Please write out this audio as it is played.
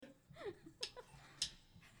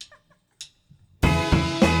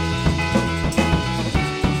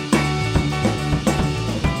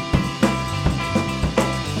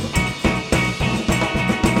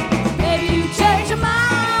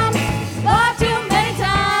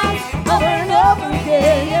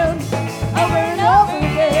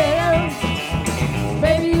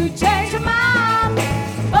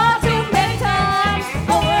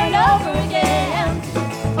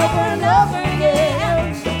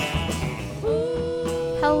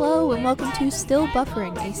welcome to Still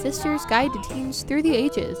Buffering, a sister's guide to teens through the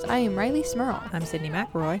ages. I am Riley Smurl. I'm Sydney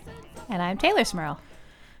McElroy. And I'm Taylor Smurl.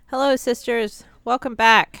 Hello, sisters. Welcome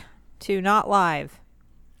back to Not Live.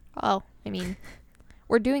 Oh, I mean,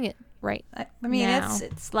 we're doing it right. I mean, now.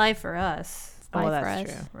 it's live for us, It's live for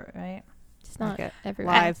that's us. true. right? It's not Okay.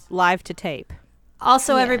 everyone. Live to tape.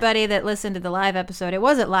 Also, Yeah. everybody that listened to the live episode, it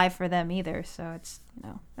wasn't live for them either. So it's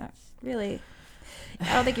not really.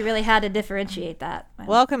 I don't think you really had to differentiate that.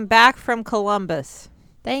 Welcome back from Columbus.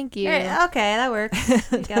 Thank you. Okay, that works.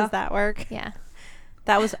 There you go. Does that work? Yeah,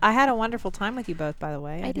 I had a wonderful time with you both, by the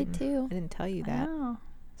way. I did too. I didn't tell you that. Oh.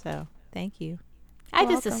 So, thank you. I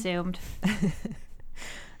just welcome. assumed.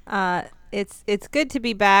 It's good to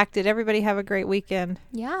be back. Did everybody have a great weekend?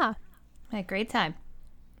 Yeah. I had a great time.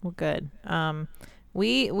 Well, good.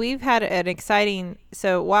 We've had an exciting.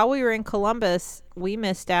 So while we were in Columbus, we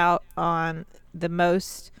missed out on the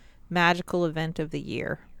most magical event of the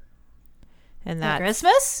year, and For that's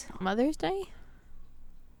Christmas? Mother's Day?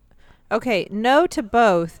 okay. No to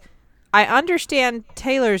both. I understand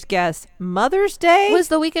Taylor's guess. Mother's Day Was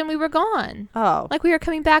the weekend we were gone. oh, Like we were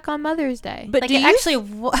coming back on Mother's Day. but Like do it you actually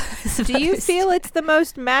was. do you feel it's the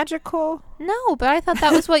most magical? No, but I thought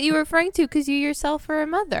that was what you were referring to because you yourself are a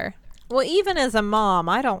mother. Well, even as a mom,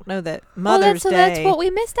 I don't know that Mother's well, Day. that's what we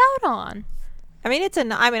missed out on. I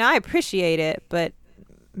mean, I appreciate it, but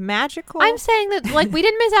magical. I'm saying that like we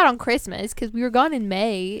didn't miss out on Christmas because we were gone in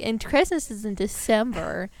May and Christmas is in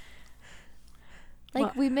December.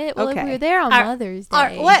 Like we okay. were there on Mother's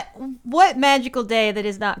Day. What magical day that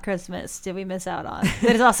is not Christmas did we miss out on?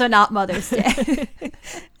 That is also not Mother's Day.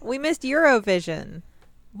 We missed Eurovision.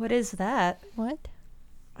 What is that? What?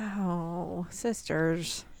 Oh,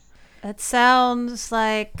 sisters. That sounds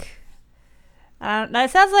like I don't know. It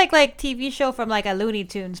sounds like TV show from like a Looney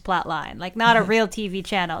Tunes plot line, like not a real TV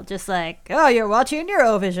channel. Just like, oh, you're watching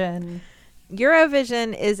Eurovision.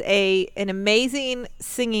 Eurovision is an amazing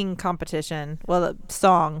singing competition. Well, a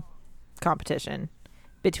song competition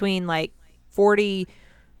between like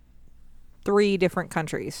 43 different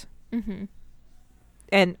countries. Mm-hmm.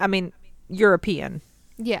 And I mean, European,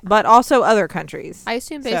 Yeah. but also other countries. I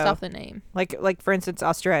assume based So- off the name. Like for instance,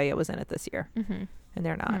 Australia was in it this year, Mm-hmm. and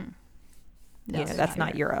they're not. No, You know, that's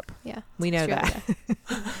not Europe. Yeah. We know that.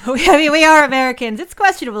 I mean, we are Americans. It's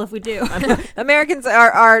questionable if we do. Americans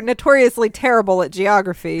are notoriously terrible at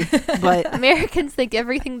geography, but Americans think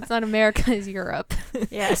everything that's not America is Europe.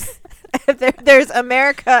 Yes. there's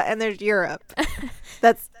America and there's Europe.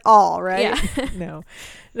 That's all, right? Yeah.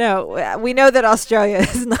 No. We know that Australia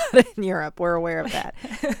is not in Europe. We're aware of that.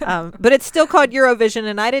 But it's still called Eurovision,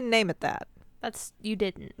 and I didn't name it that. You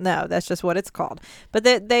didn't. No, that's just what it's called. But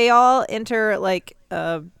they all enter like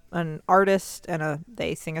an artist and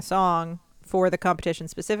they sing a song for the competition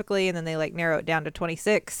specifically, and then they like narrow it down to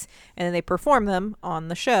 26, and then they perform them on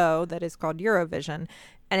the show that is called Eurovision,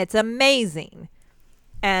 and it's amazing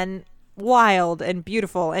and wild and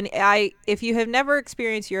beautiful. And if you have never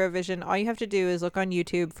experienced Eurovision, all you have to do is look on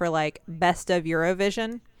YouTube for like best of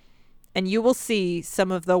Eurovision, and you will see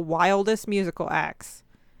some of the wildest musical acts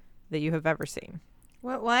that you have ever seen.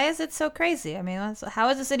 Why is it so crazy? I mean, how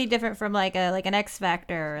is this any different from like an X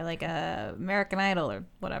Factor or like a American Idol or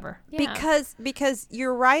whatever? Yeah. Because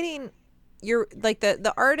you're like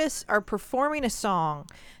the artists are performing a song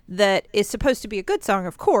that is supposed to be a good song,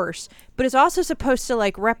 of course, but it's also supposed to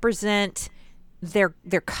like represent their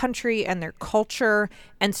country and their culture.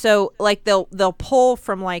 And so like they'll pull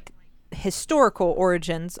from like historical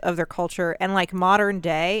origins of their culture and like modern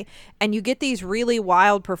day, and you get these really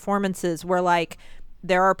wild performances where like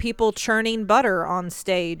there are people churning butter on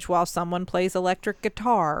stage while someone plays electric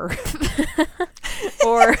guitar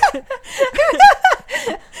or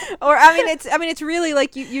it's really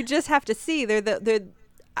like you just have to see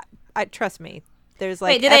I trust me, there's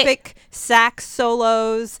like epic sax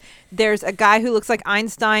solos. There's a guy who looks like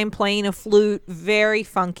Einstein playing a flute, very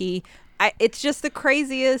funky. It's just the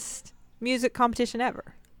craziest music competition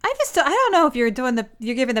ever. I don't know if you're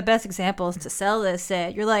giving the best examples to sell this.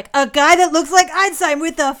 You're like a guy that looks like Einstein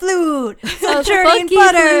with a flute, churning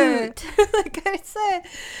butter. Like I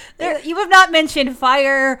said, you have not mentioned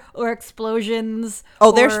fire or explosions.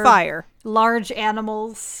 Oh, there's or fire. Large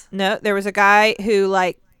animals. No, there was a guy who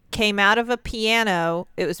like came out of a piano.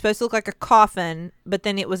 It was supposed to look like a coffin, but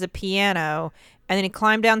then it was a piano. And then he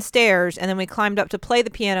climbed downstairs, and then we climbed up to play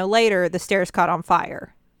the piano later. The stairs caught on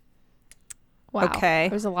fire. Wow. Okay.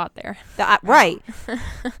 There's a lot there. Right.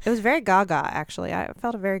 It was very Gaga, actually. I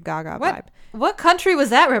felt a very Gaga vibe. What country was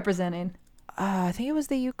that representing? I think it was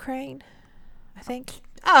the Ukraine. I think.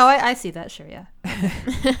 Oh, I see that. Sure, yeah.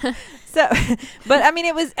 So, but I mean,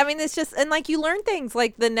 it's just, and like you learn things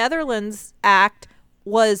like the Netherlands act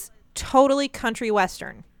was totally country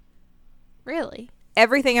western. Really?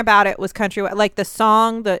 Everything about it was country. Like the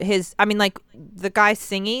song, like the guy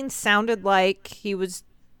singing sounded like he was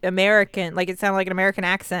American. Like it sounded like an American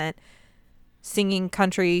accent singing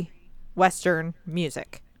country western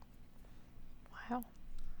music. Wow.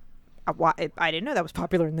 I didn't know that was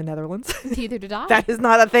popular in the Netherlands. Neither did I. That is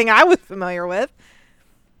not a thing I was familiar with.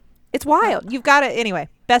 It's wild. You've got to, anyway,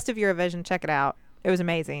 Best of Eurovision. Check it out. It was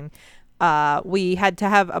amazing. We had to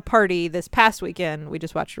have a party this past weekend. We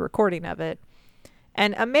just watched a recording of it.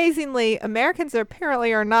 And amazingly, Americans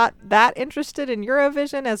apparently are not that interested in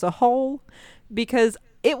Eurovision as a whole, because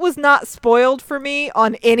it was not spoiled for me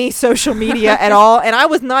on any social media at all, and I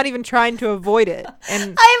was not even trying to avoid it.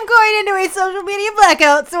 And I am going into a social media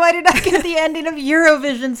blackout, so I did not get the ending of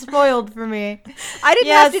Eurovision spoiled for me. I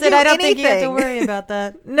didn't have to do I don't anything. think you have to worry about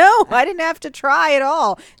that. No, I didn't have to try at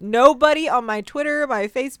all. Nobody on my Twitter, my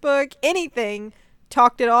Facebook, anything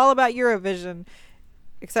talked at all about Eurovision,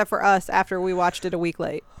 except for us after we watched it a week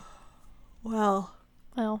late. Well,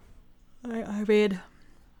 I mean,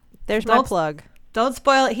 there's my plug. Don't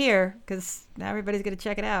spoil it here, because now everybody's going to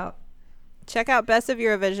check it out. Check out Best of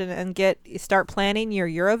Eurovision and start planning your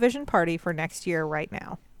Eurovision party for next year right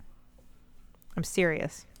now. I'm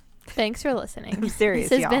serious. Thanks for listening. I'm serious,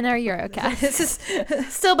 This has y'all. been our Eurocast. This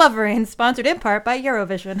is Still Buffering, sponsored in part by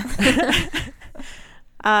Eurovision.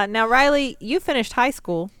 Now, Riley, you finished high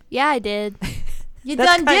school. Yeah, I did. You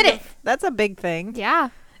That's done did it. That's a big thing. Yeah.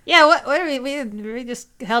 Yeah, what are we just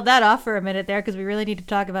held that off for a minute there because we really need to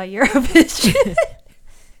talk about Eurovision.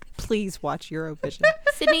 Please watch Eurovision.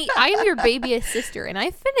 Sydney, I am your babyest sister, and I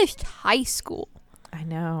finished high school. I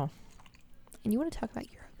know. And you want to talk about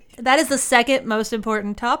Eurovision? That is the second most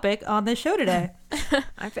important topic on this show today.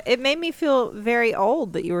 It made me feel very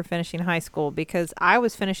old that you were finishing high school, because I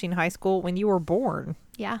was finishing high school when you were born.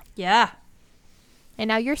 Yeah. Yeah. And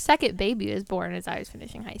now your second baby was born as I was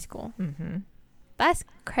finishing high school. Mm-hmm. That's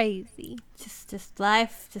crazy. Just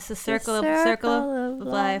life, just a circle of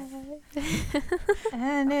life.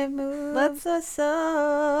 And it moves us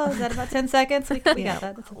all. Is that about 10 seconds? We got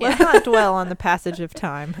that. That's okay. Let's not dwell on the passage of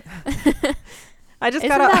time. I just Isn't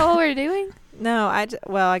got that what we're doing? No, I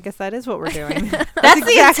guess that is what we're doing. That's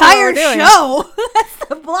exactly the what entire we're doing. show. That's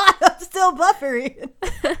the plot of Still Buffering.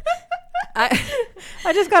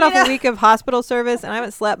 I just got off a week of hospital service, and I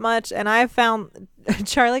haven't slept much, and I found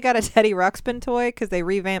Charlie got a Teddy Ruxpin toy because they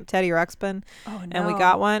revamped Teddy Ruxpin. Oh, And we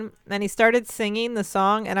got one, and he started singing the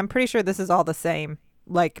song, and I'm pretty sure this is all the same,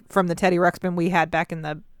 like from the Teddy Ruxpin we had back in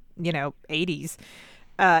the 80s.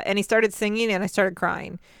 And he started singing, and I started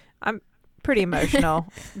crying. I'm pretty emotional.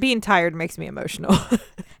 Being tired makes me emotional.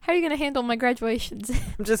 How are you going to handle my graduations?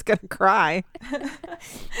 I'm just gonna cry.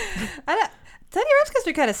 Teddy Ruxpins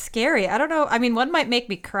are kind of scary. I don't know. I mean, one might make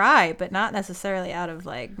me cry, but not necessarily out of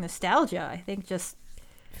like nostalgia. I think just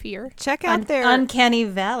Fear. Check out their Uncanny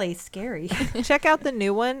Valley scary. check out the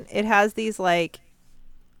new one. It has these like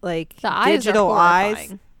The eyes digital are eyes.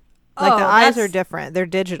 horrifying. Like the Oh, eyes that's- are different. They're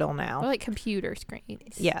digital They're now. like computer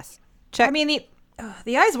screens. Yes. Check. I mean,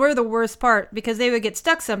 the eyes were the worst part because they would get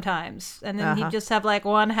stuck sometimes, and then he'd just have like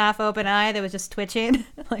one half open eye that was just twitching,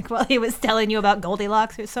 like while he was telling you about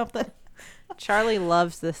Goldilocks or something. Charlie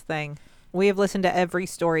loves this thing. We have listened to every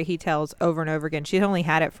story he tells over and over again. She's only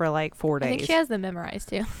had it for like 4 days. I think she has them memorized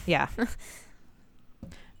too. Yeah.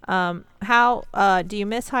 How do you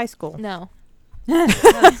miss high school? No.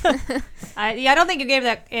 I don't think you gave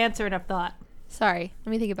that answer enough thought. Sorry.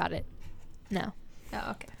 Let me think about it. No.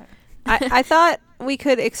 Oh, okay. I thought we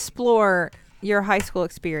could explore your high school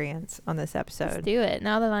experience on this Let's episode. do it.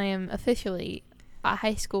 Now that I am officially a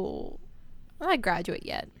high school, I'm not graduate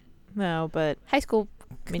yet. No, but High school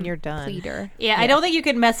I mean, you're done. completer. Yeah, I don't think you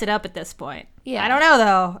can mess it up at this point. Yeah. I don't know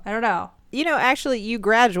though. I don't know. You know, actually, you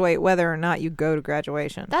graduate whether or not you go to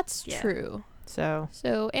graduation. That's Yeah. true. So,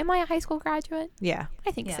 am I a high school graduate? yeah,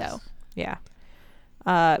 I think Yes. so. yeah.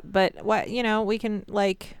 But what we can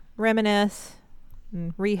like reminisce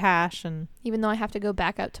and rehash and Even though I have to go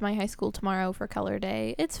back up to my high school tomorrow for color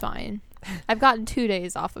day, it's fine. I've gotten 2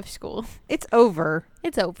 days off of school. it's over.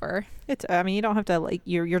 It's over. I mean, you don't have to like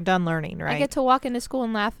you're done learning, right? I get to walk into school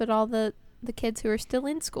and laugh at all the kids who are still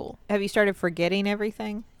in school. Have you started forgetting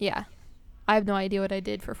everything? Yeah. I have no idea what I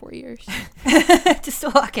did for 4 years. Just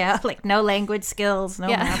walk out like no language skills, no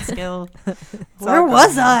Yeah. math skills. all Where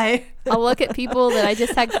was gone. I? I'll look at people that I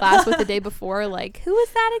just had class with the day before, like, who was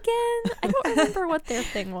that again? I don't remember what their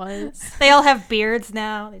thing was. They all have beards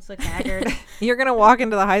now. They just look haggard. You're gonna walk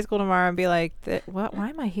into the high school tomorrow and be like, "What? Why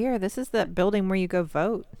am I here? This is the building where you go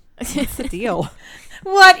vote. What's the deal?"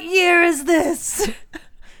 What year is this?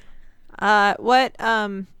 What?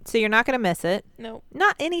 So you're not gonna miss it? No.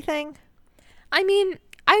 Not anything. I mean,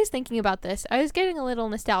 I was thinking about this. I was getting a little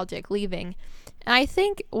nostalgic leaving. And I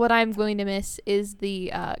think what I'm going to miss is the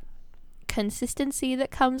consistency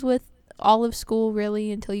that comes with all of school, really,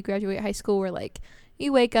 until you graduate high school, where, like,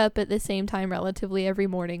 you wake up at the same time relatively every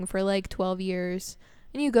morning for, like, 12 years.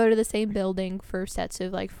 And you go to the same building for sets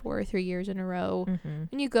of, like, 4 or 3 years in a row. Mm-hmm.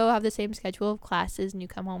 And you go have the same schedule of classes, and you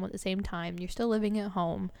come home at the same time. You're still living at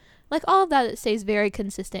home. Like, all of that stays very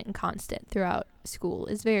consistent and constant throughout school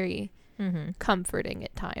is very Mm-hmm. comforting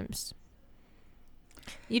at times.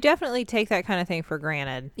 You definitely take that kind of thing for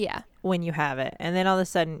granted Yeah. when you have it, and then all of a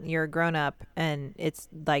sudden you're grown up, and it's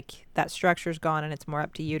like that structure's gone, and it's more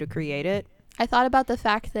up to you to create it. I thought about the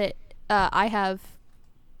fact that I have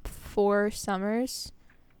 4 summers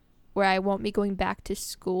where I won't be going back to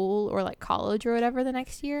school or like college or whatever the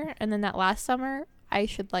next year. And then that last summer, I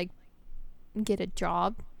should like get a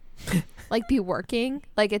job, like be working.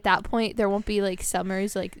 Like at that point, there won't be like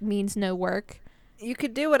summers, like means no work. You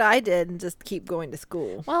could do what I did and just keep going to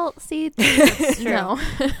school. Well, see, That's true. no.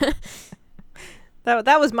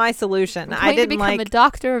 That was my solution. I'm I going to didn't become like a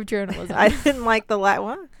doctor of journalism. I didn't like the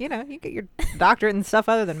well, you know, you get your doctorate and stuff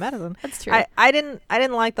other than medicine. That's true. I didn't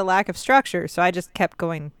like the lack of structure, so I just kept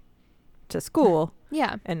going to school,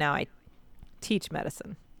 Yeah. and now I teach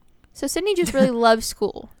medicine. So Sydney just really loves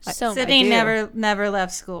school. So much. Sydney do. never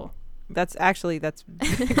left school. That's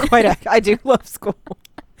quite I do love school.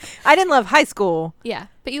 I didn't love high school. Yeah,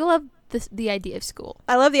 but you love the idea of school.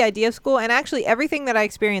 I love the idea of school, and actually everything that I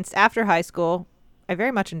experienced after high school, I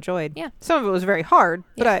very much enjoyed. Yeah. Some of it was very hard,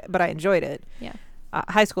 Yeah. but I enjoyed it. Yeah.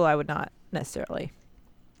 High school, I would not necessarily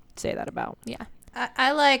say that about. Yeah.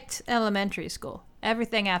 I liked elementary school.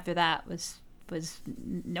 Everything after that was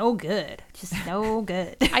no good. Just no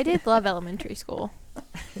good. I did love elementary school.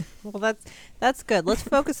 Well, that's good. Let's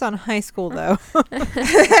focus on high school, though. Kind of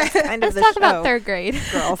Let's the talk about show, third grade.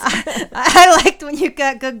 girls. I liked when you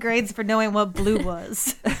got good grades for knowing what blue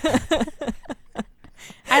was.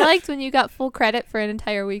 I liked when you got full credit for an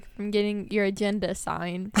entire week from getting your agenda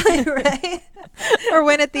signed. Right? Or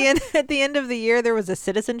when at the end of the year there was a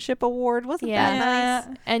citizenship award. Wasn't that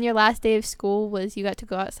nice? And your last day of school was you got to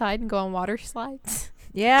go outside and go on water slides.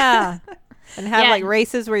 Yeah. And have Yeah. like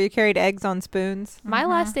races where you carried eggs on spoons. My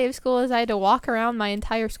last day of school is I had to walk around my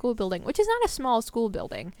entire school building, which is not a small school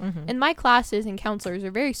building. Mm-hmm. And my classes and counselors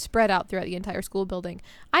are very spread out throughout the entire school building.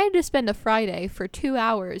 I had to spend a Friday for 2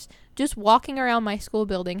 hours just walking around my school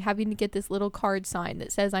building, having to get this little card sign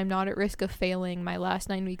that says I'm not at risk of failing my last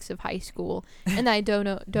 9 weeks of high school, and I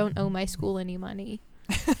don't owe my school any money,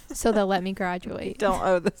 so they'll let me graduate. Don't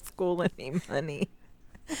owe the school any money.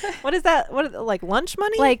 What is that? Like lunch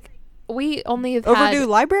money? Like we only have overdue had,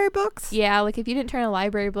 library books? yeah, like if you didn't turn a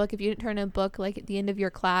library book, if you didn't turn a book like at the end of your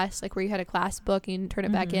class, like where you had a class book and you didn't turn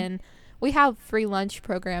it back in. We have free lunch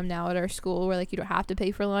program now at our school where like you don't have to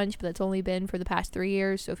pay for lunch, but that's only been for the past 3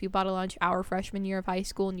 years. So if you bought a lunch our freshman year of high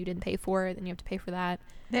school and you didn't pay for it, then you have to pay for that.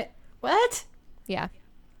 What? Yeah.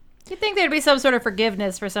 You'd think there'd be some sort of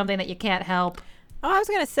forgiveness for something that you can't help. Oh, I was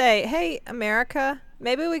going to say, hey, America,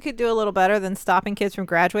 maybe we could do a little better than stopping kids from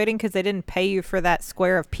graduating because they didn't pay you for that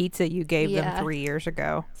square of pizza you gave Yeah. them 3 years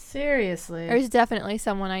ago. Seriously. There's definitely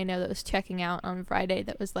someone I know that was checking out on Friday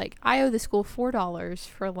that was like, I owe the school $4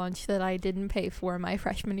 for lunch that I didn't pay for my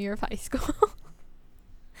freshman year of high school.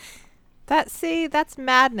 That's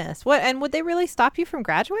madness. What? And would they really stop you from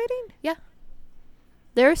graduating?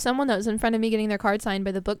 There was someone that was in front of me getting their card signed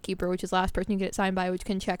by the bookkeeper, which is the last person you get it signed by, which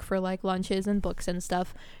can check for like lunches and books and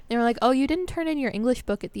stuff. They were like, oh, you didn't turn in your English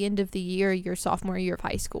book at the end of the year, your sophomore year of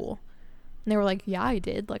high school. And they were like, yeah, I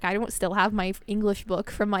did. Like, I don't still have my English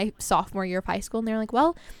book from my sophomore year of high school. And they're like,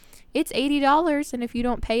 well, it's $80. And if you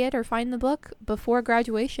don't pay it or find the book before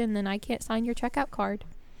graduation, then I can't sign your checkout card.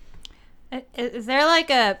 Is there like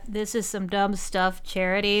a this is some dumb stuff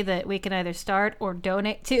charity that we can either start or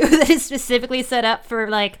donate to that is specifically set up for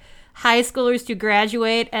like high schoolers to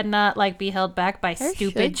graduate and not like be held back by There should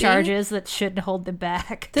stupid be. charges that shouldn't hold them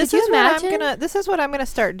back? This Could you is what I'm imagine? gonna. This is what I'm gonna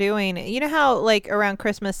start doing. You know how like around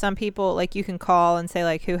Christmas, some people like you can call and say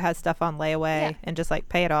like who has stuff on layaway Yeah. and just like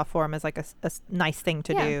pay it off for them as like a nice thing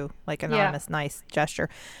to Yeah. do, like anonymous nice gesture.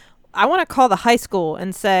 I want to call the high school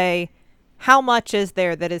and say how much is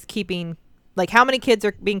there that is keeping Like, how many kids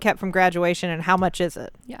are being kept from graduation and how much is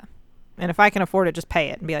it? Yeah. And if I can afford it, just pay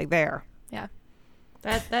it and be like, there. Yeah.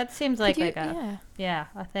 That seems like Could you- a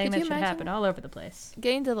a thing Could that you should imagine happen all over the place.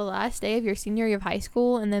 Getting to the last day of your senior year of high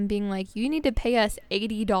school and then being like, you need to pay us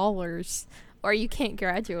 $80 or you can't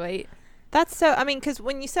graduate. That's so, I mean, because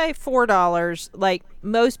when you say $4, like,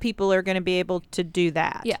 most people are going to be able to do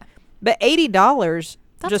that. Yeah. But $80,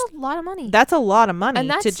 That's just a lot of money. that's a lot of money And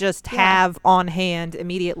to that's- just yeah. have on hand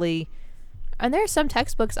immediately. And there are some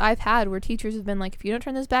textbooks I've had where teachers have been like, if you don't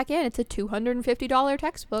turn this back in, it's a $250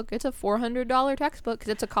 textbook. It's a $400 textbook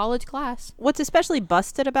because it's a college class. What's especially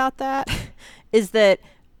busted about that is that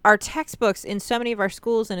our textbooks in so many of our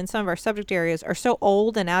schools and in some of our subject areas are so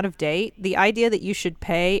old and out of date. The idea that you should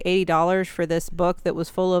pay $80 for this book that was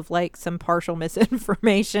full of like some partial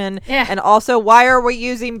misinformation, Yeah. and also, why are we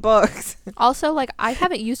using books? Also, like, I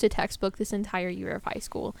haven't used a textbook this entire year of high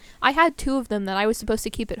school. I had 2 of them that I was supposed to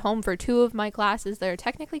keep at home for 2 of my classes that are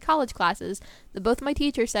technically college classes. That both my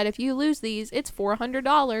teachers said, if you lose these, it's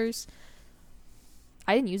 $400.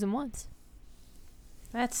 I didn't use them once.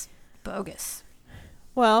 That's bogus.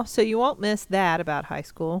 Well, so you won't miss that about high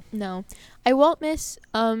school. No. I won't miss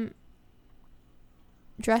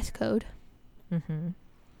dress code. Mm-hmm.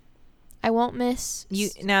 I won't miss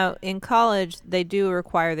Now, in college, they do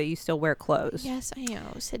require that you still wear clothes. Yes, I know,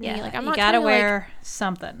 Sydney. Yeah, Like, I'm you not gotta trying to, wear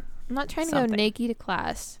something. I'm not trying to something. go naked to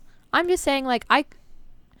class. I'm just saying, like,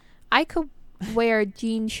 I could wear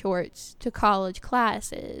jean shorts to college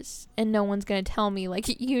classes, and no one's gonna tell me like,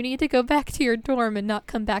 you need to go back to your dorm and not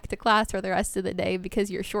come back to class for the rest of the day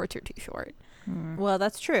because your shorts are too short. Well,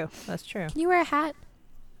 that's true. That's true. Can you wear a hat?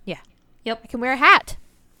 Yeah. Yep. I can wear a hat.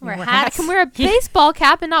 Wear wear I hats. can wear a baseball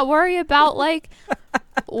cap and not worry about like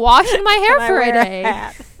washing my hair Can I for a wear day.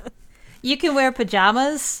 hat? You can wear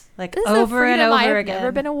pajamas like This is over a and freedom over I've again.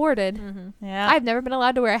 never been awarded. Yeah. I've never been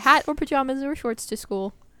allowed to wear a hat or pajamas or shorts to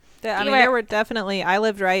school. I You mean, wear- there were definitely. I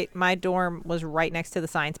lived my dorm was right next to the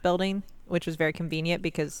science building, which was very convenient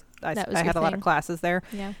because I That was had your a lot thing. of classes there.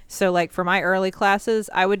 Yeah. So, like, for my early classes,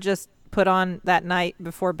 I would just put on that night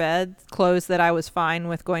before bed clothes that I was fine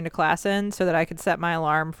with going to class in so that I could set my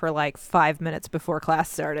alarm for like 5 minutes before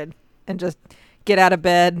class started and just get out of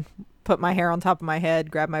bed, put my hair on top of my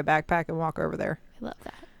head, grab my backpack, and walk over there. I love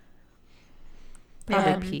that.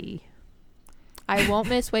 Probably Um, pee. I won't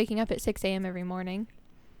miss waking up at 6 a.m. every morning.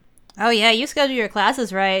 Oh yeah, you schedule your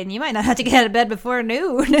classes right, and you might not have to get out of bed before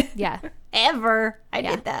noon. Yeah. Ever. I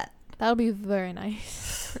Yeah. did that. That'll be very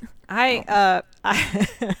nice. I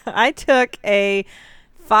took a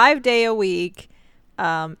 5-day-a-week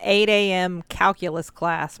 8 a.m. calculus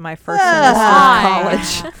class my first semester Why? of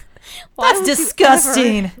college. Why That's would you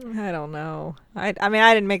disgusting. I don't know. I mean,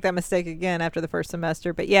 I didn't make that mistake again after the first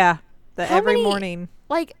semester, but yeah, How every many- morning.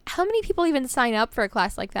 Like, how many people even sign up for a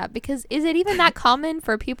class like that? Because is it even that common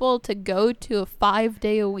for people to go to a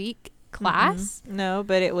 5-day-a-week class? No,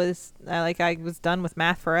 but it was I was done with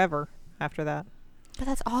math forever after that. But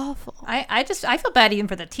that's awful. I feel bad even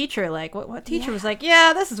for the teacher. Like, what teacher was like,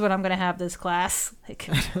 yeah, this is what I'm gonna have this class. Like,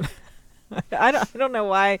 I don't know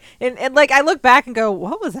why. And like I look back and go,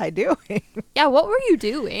 what was I doing? Yeah, what were you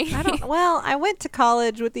doing? Well, I went to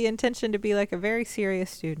college with the intention to be like a very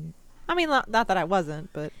serious student. I mean, not that I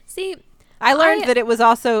wasn't, but See, I learned that it was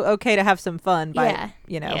also okay to have some fun by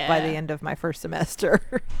Yeah. by the end of my first semester.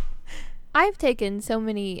 I've taken so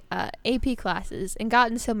many AP classes and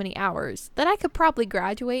gotten so many hours that I could probably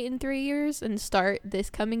graduate in 3 years and start this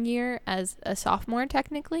coming year as a sophomore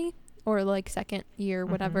technically, or like second year,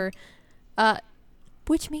 whatever.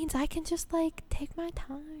 Which means I can just like take my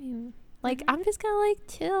time. Like, I'm just gonna like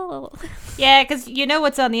chill. yeah, because you know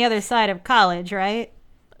what's on the other side of college, right?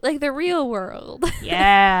 Like the real world.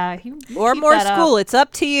 Yeah. Or more school. It's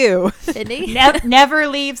up to you. Sydney, you Never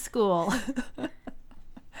leave school.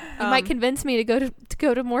 might convince me to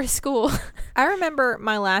go to more school. I remember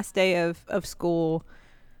my last day of school.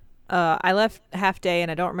 I left half day,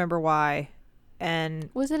 and I don't remember why. And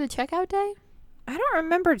Was it a checkout day? I don't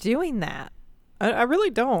remember doing that. I really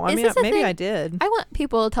don't. I Is mean, this a maybe thing? I did. I want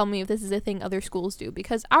people to tell me if this is a thing other schools do,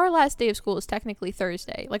 because our last day of school is technically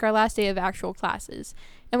Thursday, like our last day of actual classes.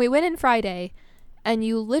 And we went in Friday, and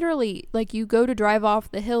you literally, like, you go to drive off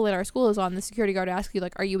the hill that our school is on, the security guard asks you,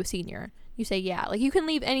 like, are you a senior? You say, yeah. Like, you can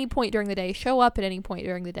leave any point during the day, show up at any point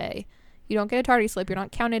during the day. You don't get a tardy slip, you're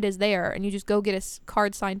not counted as there, and you just go get a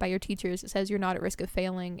card signed by your teachers that says you're not at risk of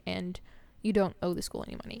failing, and you don't owe the school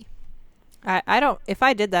any money. I don't. If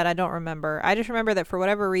I did that, I don't remember. I just remember that for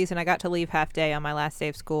whatever reason, I got to leave half day on my last day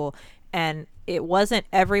of school, and it wasn't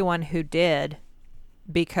everyone who did,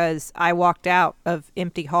 because I walked out of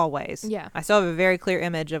empty hallways. Yeah. I still have a very clear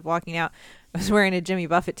image of walking out. I was wearing a Jimmy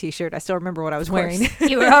Buffett t-shirt. I still remember what I was wearing.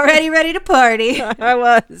 You were already ready to party. I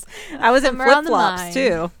was in Somewhere on the flip-flops line.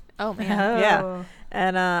 too. Oh man. Yeah.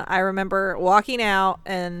 And I remember walking out,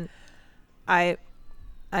 and I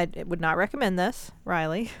would not recommend this,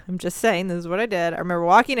 Riley. I'm just saying this is what I did. I remember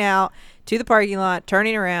walking out to the parking lot,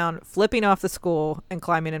 turning around, flipping off the school, and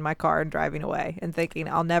climbing in my car and driving away, and thinking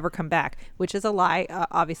I'll never come back, which is a lie.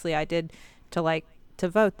 Obviously, I did to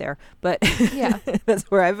vote there, but Yeah. that's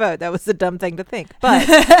where I vote. That was a dumb thing to think, but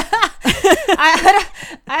I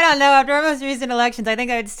don't know. After our most recent elections, I think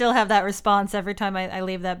I would still have that response every time I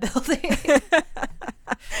leave that building.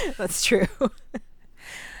 that's true.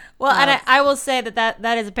 Well, and I will say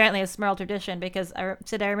that is apparently a Smurl tradition, because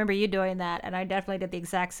Sid, I remember you doing that, and I definitely did the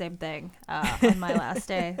exact same thing on my last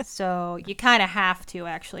day. So you kind of have to,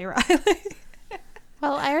 actually, Riley.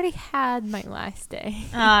 Well, I already had my last day.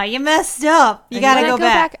 You messed up. You got to go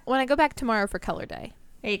back. When I go back tomorrow for color day.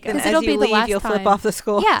 There you go. And Because as it'll you be the leave, last you'll time. flip off the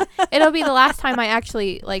school. Yeah, it'll be the last time I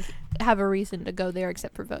actually have a reason to go there,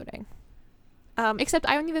 except for voting. Except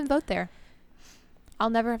I don't even vote there. I'll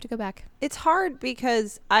never have to go back. It's hard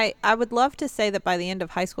because I would love to say that by the end of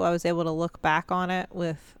high school I was able to look back on it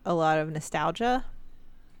with a lot of nostalgia,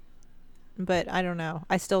 but I don't know.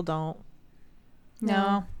 I still don't.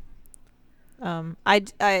 No.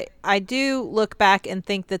 I do look back and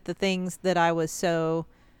think that the things that I was so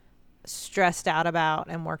stressed out about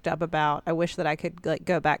and worked up about, I wish that I could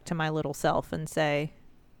go back to my little self and say,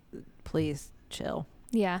 please chill.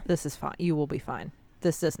 Yeah. This is fine. You will be fine.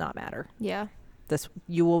 This does not matter. Yeah.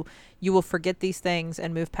 You will forget these things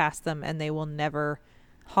and move past them, and they will never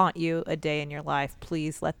haunt you a day in your life.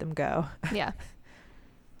 Please let them go. Yeah.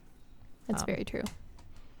 That's very true.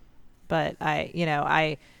 But I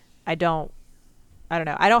don't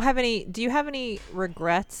know. I don't have any. Do you have any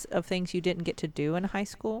regrets of things you didn't get to do in high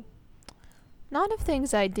school? Not of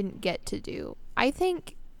things I didn't get to do. I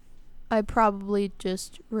think I probably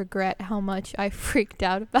just regret how much I freaked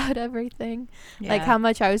out about everything. Like how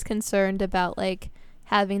much I was concerned about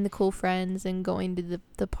having the cool friends and going to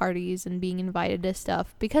the parties and being invited to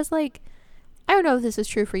stuff. Because I don't know if this is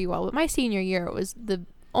true for you all, but my senior year was the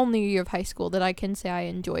only year of high school that I can say I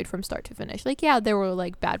enjoyed from start to finish. Yeah, there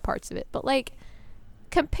were bad parts of it, but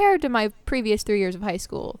compared to my previous 3 years of high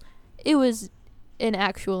school, it was an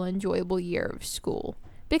actual enjoyable year of school.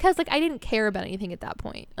 Because, I didn't care about anything at that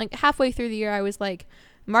point. Halfway through the year, I was I'm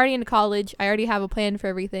already into college. I already have a plan for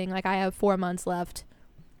everything. I have 4 months left.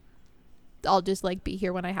 I'll just, be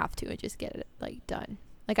here when I have to and just get it, done.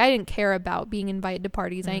 I didn't care about being invited to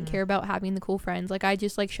parties. I didn't care about having the cool friends. I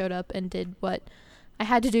just, showed up and did what I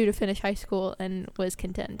had to do to finish high school and was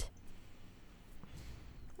content.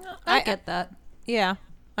 I get that. Yeah.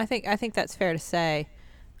 I think that's fair to say.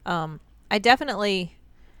 I definitely...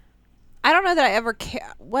 I don't know that I ever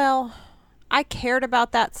I cared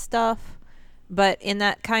about that stuff, but in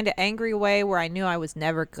that kind of angry way where I knew I was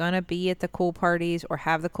never going to be at the cool parties or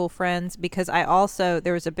have the cool friends, because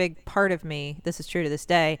there was a big part of me, this is true to this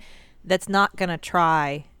day, that's not going to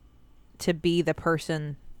try to be the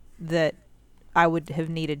person that I would have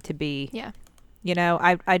needed to be. Yeah.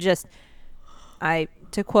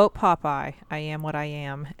 To quote Popeye, I am what I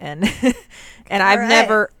am, and I've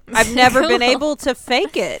never been able to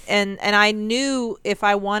fake it, and I knew if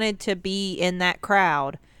I wanted to be in that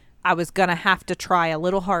crowd, I was gonna have to try a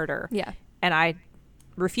little harder. Yeah, and I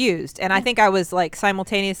refused, and I think I was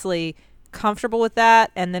simultaneously comfortable with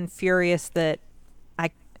that, and then furious that I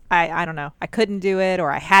don't know, I couldn't do it,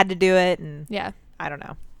 or I had to do it, and yeah, I don't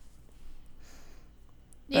know.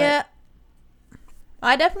 Yeah.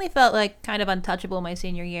 I definitely felt kind of untouchable my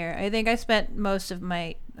senior year. I think I spent most of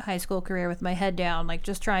my high school career with my head down,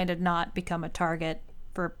 just trying to not become a target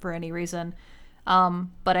for any reason.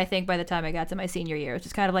 But I think by the time I got to my senior year, it's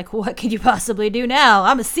just kind of what could you possibly do now?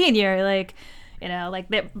 I'm a senior.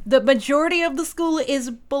 The majority of the school is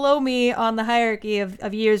below me on the hierarchy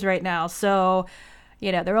of years right now. So,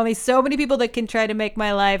 there are only so many people that can try to make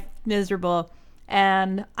my life miserable.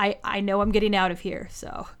 And I know I'm getting out of here,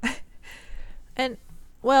 so... And...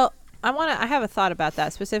 Well, I have a thought about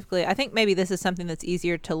that specifically. I think maybe this is something that's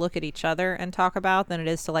easier to look at each other and talk about than it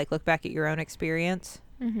is to look back at your own experience.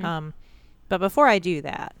 Mm-hmm. But before I do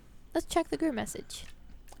that, let's check the group message.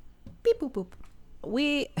 Beep boop boop.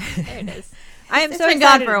 There it is. I am It's so been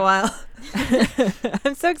excited gone for a while.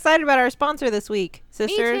 I'm so excited about our sponsor this week,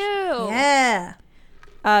 sisters. Me too. Yeah.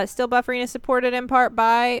 Still Buffering is supported in part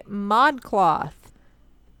by ModCloth.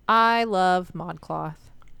 I love ModCloth.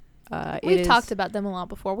 We've talked about them a lot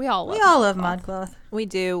before. We all love ModCloth. We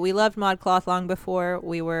do. We loved ModCloth long before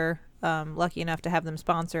we were lucky enough to have them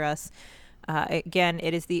sponsor us. Again,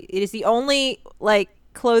 it is the only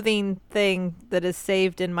clothing thing that is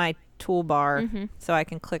saved in my toolbar, Mhm. so I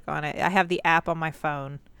can click on it. I have the app on my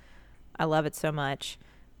phone. I love it so much.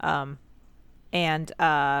 And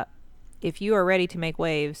if you are ready to make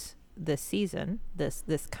waves this season, this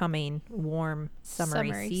coming warm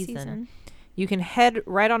summery season, you can head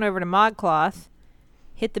right on over to ModCloth,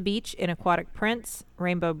 hit the beach in aquatic prints,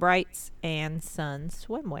 rainbow brights, and sun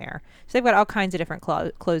swimwear. So they've got all kinds of different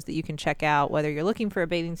clothes that you can check out, whether you're looking for a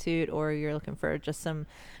bathing suit or you're looking for just some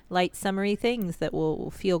light summery things that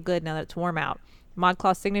will feel good now that it's warm out.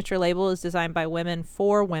 ModCloth's signature label is designed by women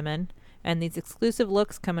for women, and these exclusive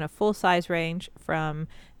looks come in a full size range from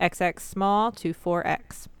XX small to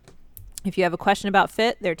 4X. If you have a question about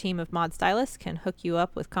fit, their team of mod stylists can hook you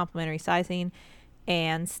up with complimentary sizing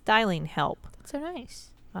and styling help. That's so nice.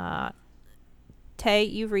 Tay,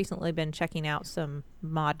 you've recently been checking out some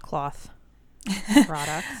ModCloth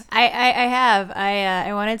products. I have.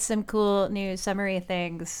 I wanted some cool new summery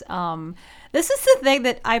things. This is the thing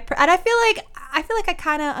that I feel like I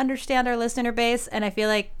kind of understand our listener base, and I feel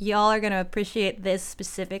like y'all are gonna appreciate this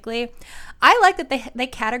specifically. I like that they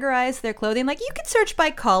categorize their clothing. Like, you could search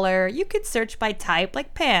by color, you could search by type,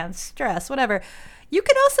 like pants, dress, whatever. You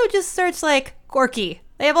could also just search like quirky.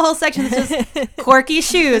 They have a whole section that's just quirky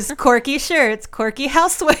shoes, quirky shirts, quirky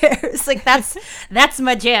housewares. Like, that's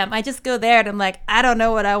my jam. I just go there and I'm like, I don't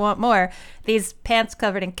know what I want more. These pants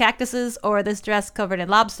covered in cactuses or this dress covered in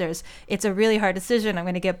lobsters. It's a really hard decision. I'm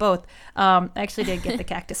going to get both. I actually did get the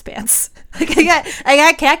cactus pants. Like, I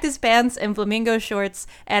got cactus pants and flamingo shorts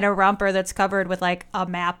and a romper that's covered with like a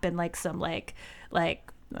map and like some like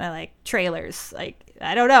trailers. Like,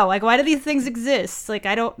 I don't know. Like, why do these things exist? Like,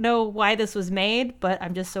 I don't know why this was made, but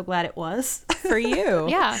I'm just so glad it was. For you.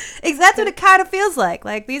 Yeah. That's what it kind of feels like.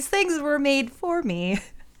 Like, these things were made for me.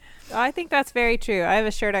 I think that's very true. I have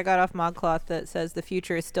a shirt I got off ModCloth that says the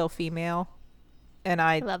future is still female. And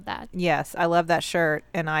I love that. Yes, I love that shirt.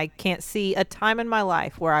 And I can't see a time in my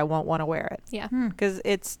life where I won't want to wear it. Yeah. Because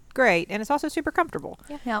it's great. And it's also super comfortable.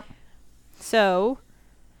 Yep. So,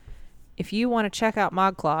 if you want to check out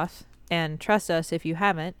ModCloth, and trust us, if you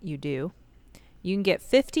haven't, you do, you can get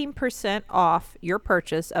 15% off your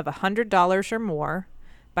purchase of $100 or more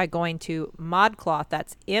by going to ModCloth,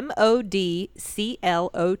 that's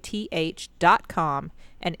ModCloth.com,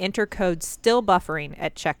 and enter code STILLBuffering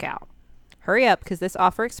at checkout. Hurry up, because this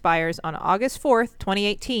offer expires on August 4th,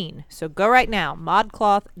 2018. So go right now,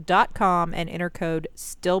 ModCloth.com, and enter code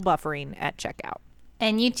STILLBuffering at checkout.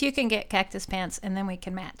 And you too can get cactus pants, and then we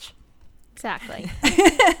can match. Exactly.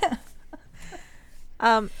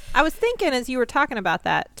 I was thinking as you were talking about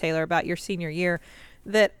that, Taylor, about your senior year,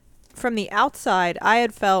 that from the outside, I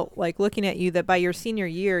had felt like looking at you that by your senior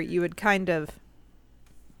year, you had kind of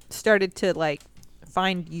started to like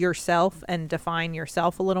find yourself and define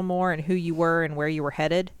yourself a little more and who you were and where you were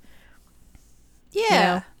headed. Yeah, You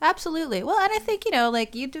know? absolutely. Well, and I think,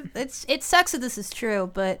 like it sucks that this is true,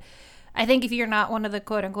 but I think if you're not one of the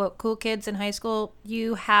quote unquote cool kids in high school,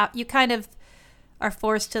 you kind of are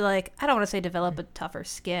forced to, like, I don't want to say develop a tougher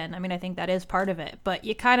skin. I mean, I think that is part of it, but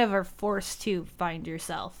you kind of are forced to find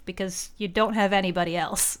yourself because you don't have anybody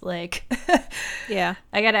else. Like, Yeah.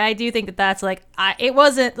 I do think that's like, it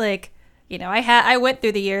wasn't like, I went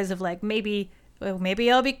through the years of like, maybe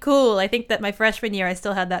I'll be cool. I think that my freshman year, I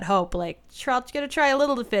still had that hope, like, I'm gonna try a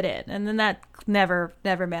little to fit in, and then that never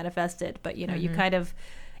manifested. But you kind of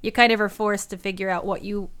are forced to figure out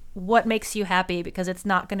what makes you happy, because it's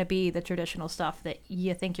not going to be the traditional stuff that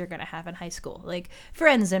you think you're going to have in high school, like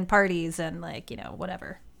friends and parties and like,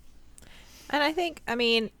 whatever. And I think, I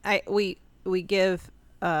mean, we give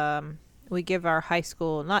our high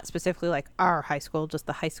school, not specifically like our high school, just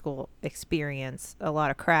the high school experience, a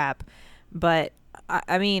lot of crap. But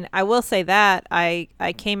I mean, I will say that I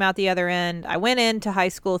came out the other end. I went into high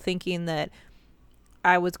school thinking that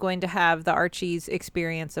I was going to have the Archie's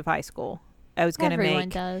experience of high school. I was going to make. Everyone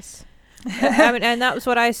does. I mean, and that was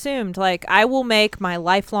what I assumed. Like, I will make my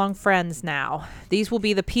lifelong friends now. These will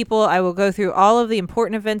be the people I will go through all of the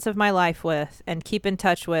important events of my life with and keep in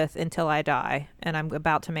touch with until I die. And I'm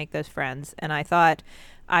about to make those friends. And I thought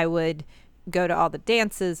I would go to all the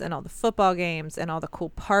dances and all the football games and all the cool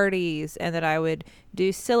parties, and that I would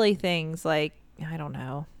do silly things like, I don't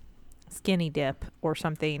know, skinny dip or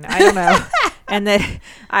something. I don't know. And that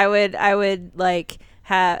I would like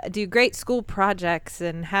do great school projects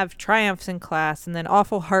and have triumphs in class, and then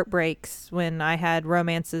awful heartbreaks when I had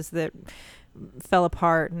romances that fell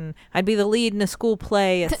apart, and I'd be the lead in a school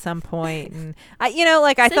play at some point. And I Sydney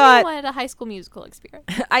thought wanted a High School Musical experience.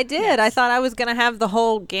 I did. Yes. I thought I was going to have the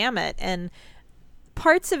whole gamut, and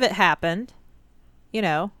parts of it happened.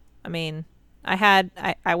 I mean,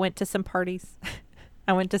 I went to some parties.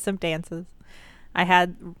 I went to some dances. I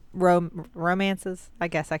had romances. I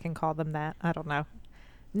guess I can call them that. I don't know.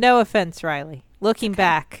 No offense, Riley. Looking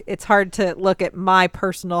back, it's hard to look at my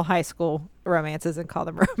personal high school romances and call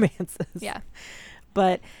them romances. Yeah.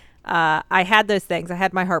 But I had those things. I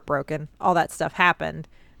had my heart broken. All that stuff happened.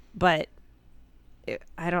 But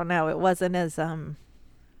I don't know. It wasn't as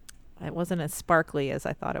sparkly as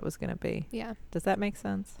I thought it was going to be. Yeah. Does that make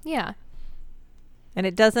sense? Yeah. And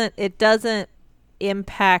it doesn't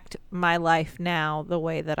impact my life now the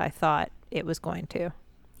way that I thought it was going to.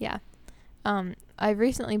 Yeah. I've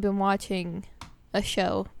recently been watching a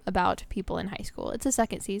show about people in high school. It's the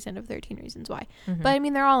second season of 13 Reasons Why. Mm-hmm. But I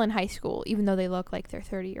mean, they're all in high school, even though they look like they're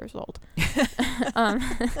 30 years old.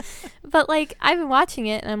 But like, I've been watching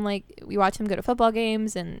it, and I'm like, we watch them go to football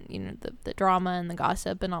games, and you know, the drama and the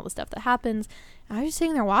gossip and all the stuff that happens. And I was just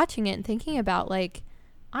sitting there watching it and thinking about, like,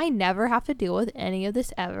 I never have to deal with any of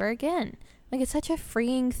this ever again. Like, it's such a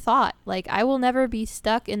freeing thought. Like, I will never be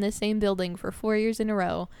stuck in the same building for 4 years in a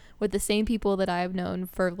row with the same people that I have known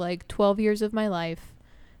for, like, 12 years of my life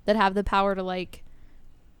that have the power to, like,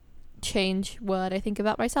 change what I think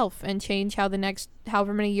about myself and change how the next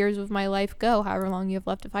however many years of my life go, however long you have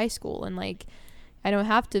left of high school. And, like, I don't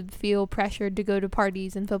have to feel pressured to go to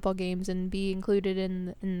parties and football games and be included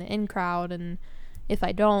in the in crowd. And if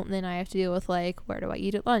I don't, then I have to deal with, like, where do I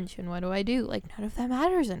eat at lunch and what do I do? Like, none of that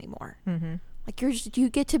matters anymore. Mm-hmm. Like, you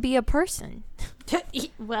get to be a person.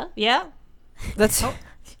 Well, yeah. That's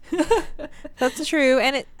that's true.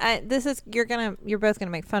 And you're both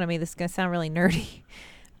gonna make fun of me. This is gonna sound really nerdy,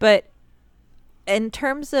 but in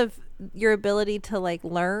terms of your ability to, like,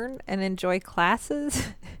 learn and enjoy classes,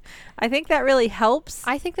 I think that really helps.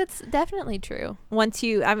 I think that's definitely true. Once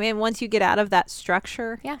you get out of that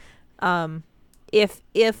structure. Yeah. If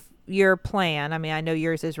your plan, I mean, I know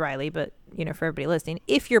yours is Riley, but you know, for everybody listening,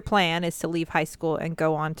 if your plan is to leave high school and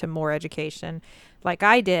go on to more education, like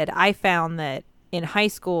I did, I found that in high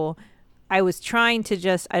school, I was trying to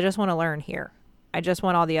I just want to learn here. I just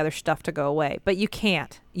want all the other stuff to go away. But you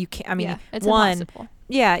can't. I mean, it's impossible.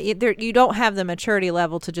 Yeah, you don't have the maturity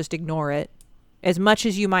level to just ignore it. As much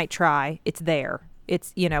as you might try, it's there.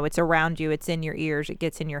 It's, you know, it's around you. It's in your ears. It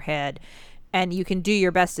gets in your head. And you can do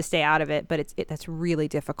your best to stay out of it, but that's really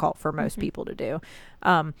difficult for most people to do.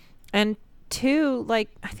 And two, like,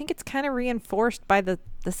 I think it's kind of reinforced by the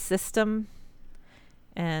system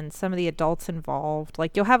and some of the adults involved.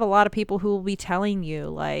 Like, you'll have a lot of people who will be telling you,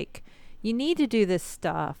 like, you need to do this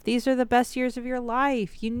stuff. These are the best years of your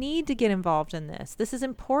life. You need to get involved in this. This is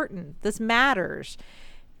important. This matters.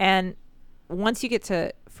 And once I got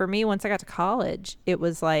to college, it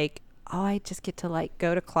was like, oh, I just get to, like,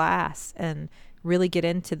 go to class and really get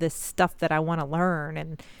into this stuff that I want to learn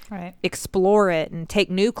and explore it and take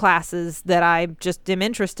new classes that I just am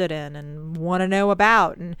interested in and want to know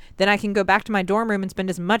about. And then I can go back to my dorm room and spend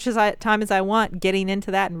as much time as I want getting into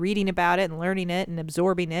that and reading about it and learning it and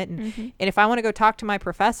absorbing it. And if I want to go talk to my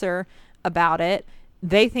professor about it,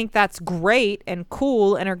 they think that's great and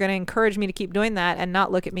cool and are going to encourage me to keep doing that and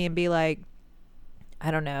not look at me and be like, I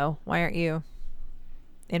don't know, why aren't you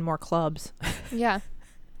in more clubs? Yeah.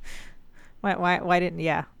 Why didn't,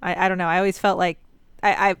 I don't know. I always felt like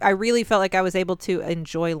I really felt like I was able to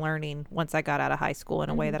enjoy learning once I got out of high school in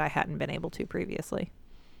a way that I hadn't been able to previously.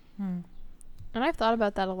 And I've thought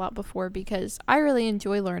about that a lot before because I really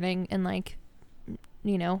enjoy learning and, like,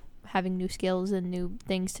 you know, having new skills and new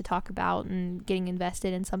things to talk about and getting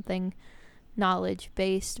invested in something knowledge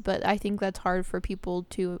based. But I think that's hard for people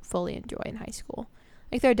to fully enjoy in high school.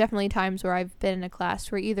 Like, there are definitely times where I've been in a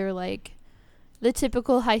class where either, like, the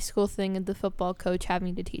typical high school thing of the football coach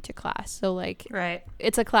having to teach a class. So, like,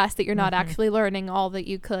 it's a class that you're not actually learning all that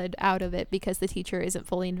you could out of it because the teacher isn't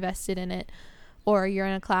fully invested in it. Or you're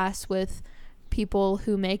in a class with people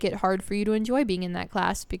who make it hard for you to enjoy being in that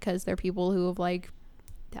class because they're people who have, like,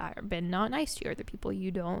 been not nice to you, or the people you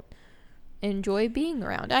don't enjoy being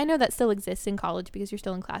around. I know that still exists in college because you're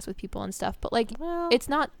still in class with people and stuff, but, like, it's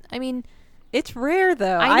not, I mean, it's rare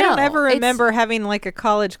though. I don't ever remember having, like, a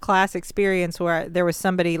college class experience where there was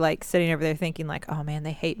somebody, like, sitting over there thinking, like, oh man,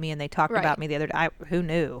 they hate me and they talked about me the other day. Who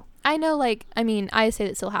knew? I know, like, I mean, I say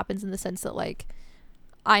that still happens in the sense that, like,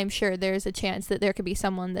 I'm sure there's a chance that there could be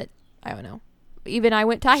someone that, I don't know, even I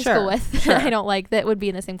went to high school with, I don't like, that would be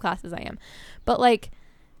in the same class as I am. But, like,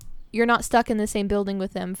 you're not stuck in the same building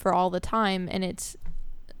with them for all the time. And it's,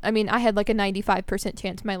 I mean, I had, like, a 95%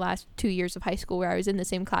 chance my last 2 years of high school where I was in the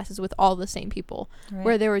same classes with all the same people,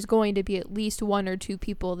 where there was going to be at least one or two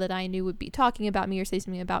people that I knew would be talking about me or say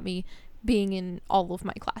something about me being in all of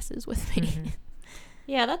my classes with me.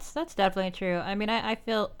 Yeah, that's definitely true. I mean, I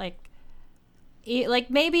feel like like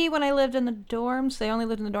maybe when I lived in the dorms, I only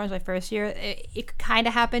lived in the dorms my first year. It kind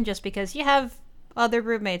of happened just because you have other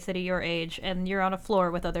roommates that are your age, and you're on a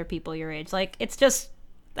floor with other people your age. Like it's just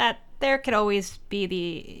that there could always be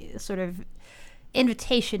the sort of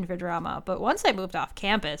invitation for drama. But once I moved off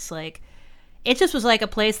campus, like it just was like a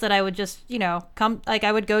place that I would just, come, like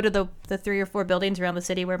I would go to the 3 or 4 buildings around the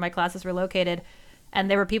city where my classes were located,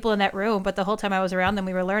 and there were people in that room, but the whole time I was around them,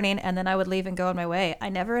 we were learning, and then I would leave and go on my way. I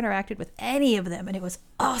never interacted with any of them, and it was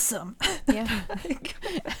awesome. Yeah.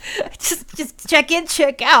 just check in,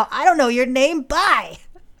 check out. I don't know your name. Bye.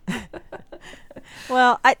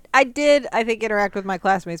 Well, I did, I think, interact with my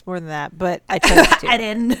classmates more than that, but I chose to. I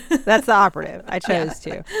didn't. That's the operative. I chose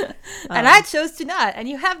to. And I chose to not, and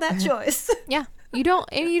you have that choice. Yeah. You don't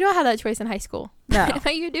have that choice in high school. No.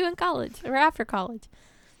 But you do in college or after college.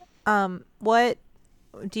 What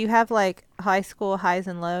do you have, like high school highs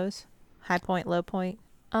and lows? High point, low point?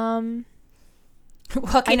 Walking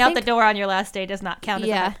out the door on your last day does not count as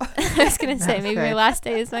a high point. I was going to say, maybe fair. my last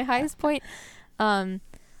day is my highest point.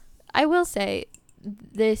 I will say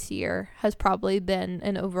this year has probably been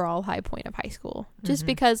an overall high point of high school. Just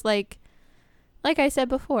because, like I said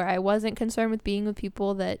before, I wasn't concerned with being with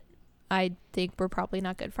people that I think were probably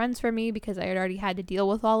not good friends for me because I had already had to deal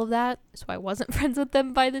with all of that. So I wasn't friends with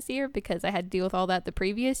them by this year because I had to deal with all that the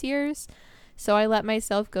previous years. So I let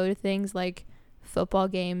myself go to things like football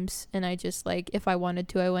games, and I just, like, if I wanted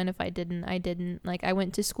to, I went. If I didn't, I didn't. Like, I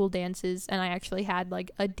went to school dances, and I actually had,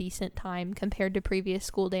 like, a decent time compared to previous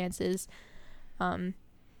school dances.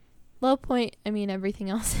 Low point, I mean, everything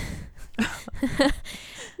else.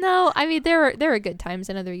 No, I mean, there were good times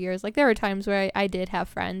in other years. Like, there were times where I did have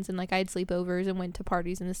friends, and, like, I had sleepovers and went to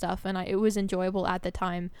parties and stuff, and it was enjoyable at the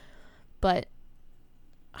time. But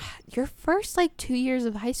your first, like, 2 years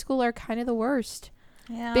of high school are kind of the worst.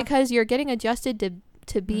 Yeah. Because you're getting adjusted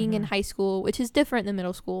to being in high school, which is different than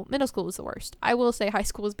middle school. Middle school was the worst. I will say high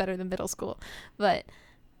school was better than middle school. But,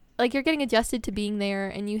 like, you're getting adjusted to being there,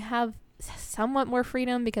 and you have somewhat more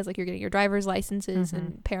freedom because, like, you're getting your driver's licenses,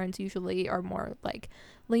 and parents usually are more, like,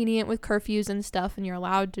 lenient with curfews and stuff, and you're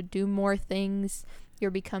allowed to do more things.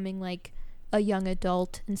 You're becoming, like, a young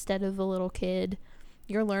adult instead of a little kid.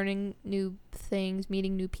 You're learning new things,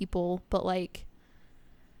 meeting new people, but, like,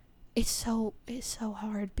 it's so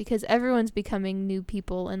hard because everyone's becoming new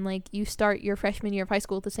people, and, like, you start your freshman year of high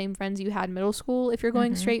school with the same friends you had in middle school if you're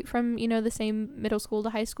going straight from, the same middle school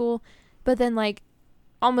to high school. But then, like,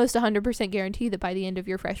 almost 100% guarantee that by the end of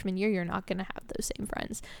your freshman year, you're not going to have those same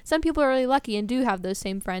friends. Some people are really lucky and do have those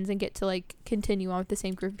same friends and get to, like, continue on with the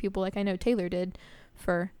same group of people, like I know Taylor did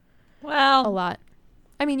for a lot.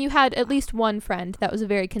 I mean, you had at least one friend that was a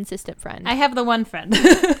very consistent friend. I have the one friend.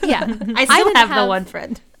 Yeah. I still have the one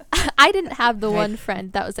friend. I didn't have the one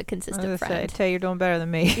friend that was a consistent friend. Tay, you're doing better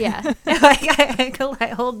than me. Yeah.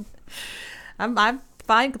 I'm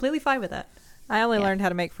fine, completely fine with that. I only learned how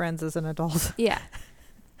to make friends as an adult. Yeah.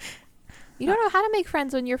 You don't know how to make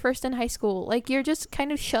friends when you're first in high school. Like, you're just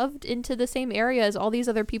kind of shoved into the same area as all these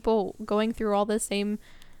other people going through all the same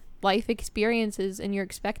life experiences, and you're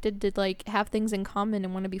expected to, like, have things in common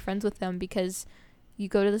and want to be friends with them because you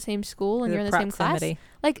go to the same school and you're in the same class.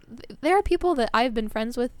 Like, there are people that I've been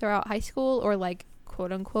friends with throughout high school, or, like,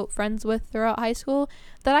 quote unquote friends with throughout high school,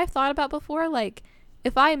 that I've thought about before. Like,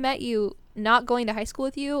 if I met you not going to high school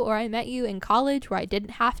with you, or I met you in college where I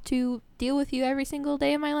didn't have to deal with you every single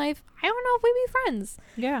day of my life, I don't know if we'd be friends.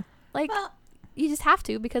 Yeah. Like, you just have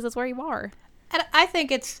to because that's where you are. And I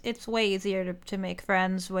think it's way easier to make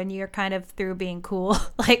friends when you're kind of through being cool,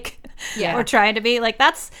 like, or trying to be, like,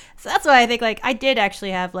 that's why I think, like, I did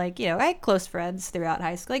actually have, like, I had close friends throughout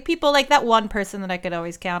high school, like, people, like, that one person that I could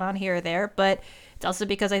always count on here or there. But it's also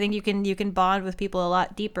because I think you can bond with people a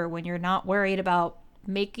lot deeper when you're not worried about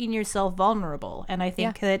making yourself vulnerable. And I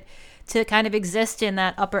think that to kind of exist in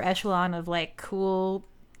that upper echelon of, like, cool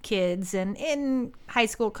kids and in high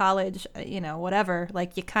school, college, whatever,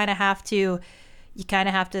 like, you kind of have to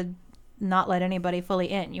not let anybody fully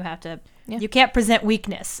in. You have to you can't present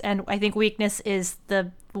weakness, and I think weakness is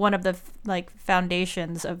one of the like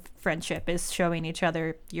foundations of friendship, is showing each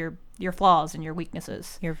other your flaws and your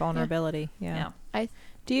weaknesses, your vulnerability. Yeah.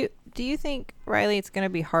 Do you think, Riley, it's going to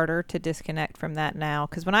be harder to disconnect from that now?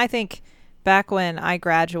 Because when I think back when I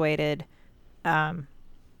graduated, I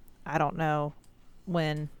don't know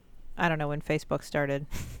when Facebook started.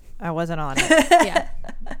 I wasn't on it. Yeah.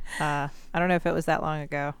 I don't know if it was that long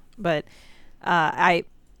ago, but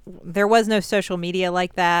there was no social media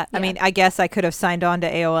like that. Yeah. I mean, I guess I could have signed on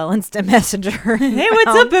to AOL Instant Messenger. Hey,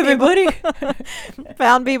 what's up, everybody?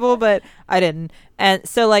 Found people, but I didn't. And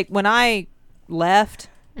so, like, when I left,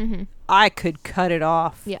 I could cut it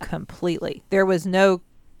off Yeah. completely. There was no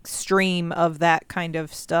stream of that kind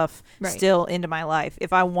of stuff Right. still into my life.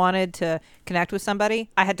 If I wanted to connect with somebody,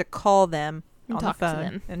 I had to call them And on the talk to phone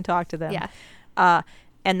them. and talk to them. Yeah.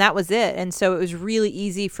 And that was it. And so it was really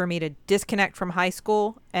easy for me to disconnect from high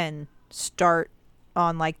school and start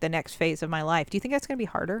on like the next phase of my life. Do you think that's going to be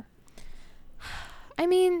harder? I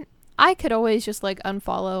mean, I could always just like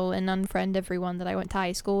unfollow and unfriend everyone that I went to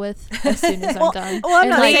high school with as soon as I'm done. Well, I'm And,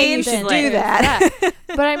 not like, saying you should then do there's that.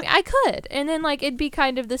 But I mean, I could. And then like it'd be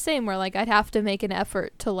kind of the same where like I'd have to make an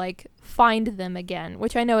effort to like find them again,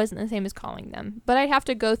 which I know isn't the same as calling them. But I'd have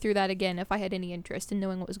to go through that again if I had any interest in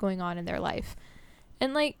knowing what was going on in their life.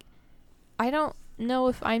 And like I don't know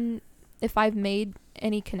if I've made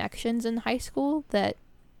any connections in high school that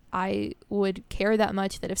I would care that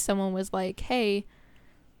much that if someone was like, "Hey,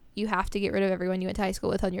 you have to get rid of everyone you went to high school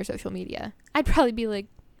with on your social media," I'd probably be like,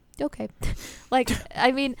 okay. Like,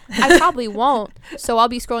 I mean, I probably won't. So I'll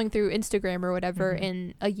be scrolling through Instagram or whatever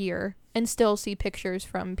in a year and still see pictures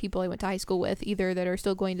from people I went to high school with, either that are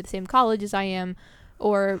still going to the same college as I am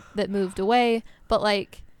or that moved away. But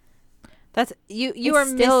like, That's you it's are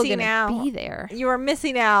still missing gonna out. be there. You are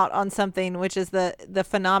missing out on something, which is the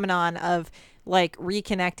phenomenon of like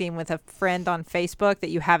reconnecting with a friend on Facebook that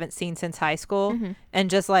you haven't seen since high school, and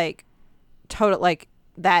just like total like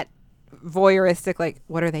that voyeuristic, like,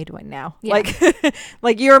 what are they doing now? Yeah. Like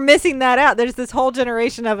like you're missing that out. There's this whole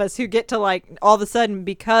generation of us who get to like all of a sudden,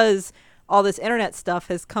 because all this internet stuff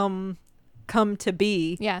has come to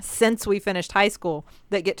be since we finished high school,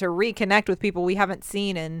 that get to reconnect with people we haven't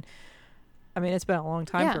seen in, I mean, it's been a long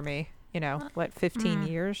time for me, you know, what, 15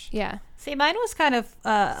 years? Yeah. See, mine was kind of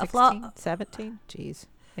a flaw. 16, 17? Jeez.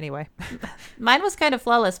 Anyway. Mine was kind of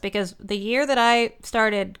flawless because the year that I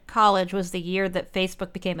started college was the year that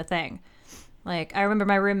Facebook became a thing. Like, I remember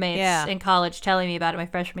my roommates in college telling me about it my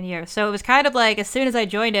freshman year. So it was kind of like, as soon as I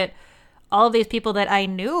joined it, all of these people that I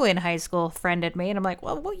knew in high school friended me. And I'm like,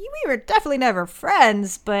 well we were definitely never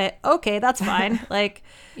friends, but okay, that's fine. Like,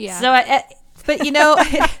 so but you know,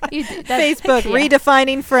 Facebook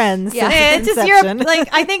redefining friends. Yeah. It's just you're like,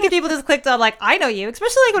 I think if people just clicked on like, I know you,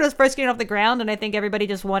 especially like when it was first getting off the ground, and I think everybody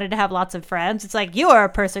just wanted to have lots of friends. It's like, you are a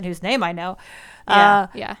person whose name I know.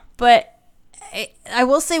 Yeah. But I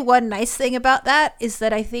will say one nice thing about that is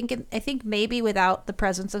that I think maybe without the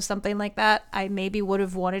presence of something like that, I maybe would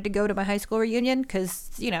have wanted to go to my high school reunion,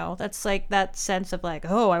 because, you know, that's like that sense of like,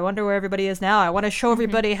 oh, I wonder where everybody is now. I want to show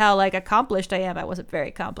everybody how like accomplished I am. I wasn't very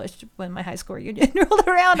accomplished when my high school reunion rolled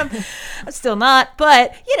around. I'm still not,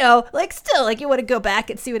 but you know, like still like you want to go back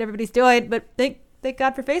and see what everybody's doing. But thank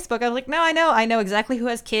God for Facebook. I was like, no, I know exactly who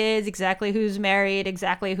has kids, exactly who's married,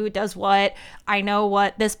 exactly who does what. I know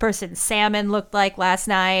what this person's salmon looked like last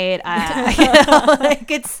night. You know,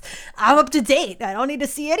 like I'm up to date. I don't need to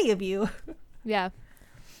see any of you. Yeah.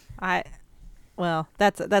 Well,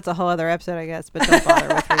 that's a whole other episode, I guess, but don't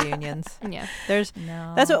bother with reunions. Yeah.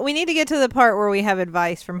 That's what we need to get to, the part where we have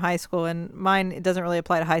advice from high school, and mine, it doesn't really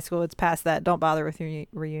apply to high school. It's past that. Don't bother with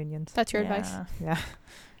reunions. That's your advice. Yeah.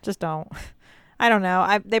 Just don't. I don't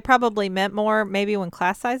know. They probably meant more maybe when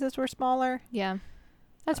class sizes were smaller. Yeah.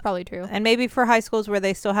 That's probably true. And maybe for high schools where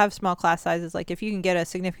they still have small class sizes, like if you can get a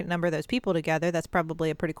significant number of those people together, that's probably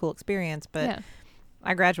a pretty cool experience. But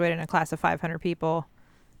I graduated in a class of 500 people.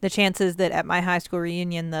 The chances that at my high school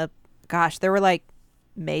reunion, there were like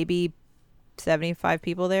maybe 75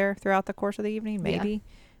 people there throughout the course of the evening, maybe,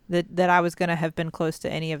 that I was going to have been close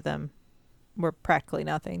to any of them were practically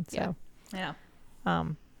nothing. So,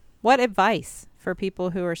 what advice for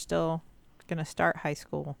people who are still going to start high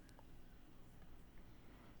school?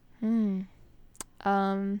 This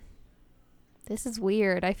is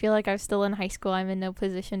weird. I feel like I'm still in high school. I'm in no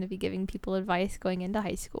position to be giving people advice going into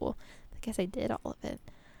high school. I guess I did all of it.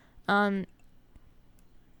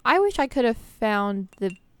 I wish I could have found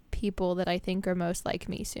the people that I think are most like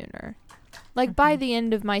me sooner. Like by the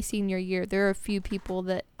end of my senior year, there are a few people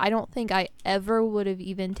that I don't think I ever would have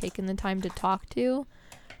even taken the time to talk to.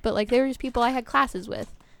 But like there were just people I had classes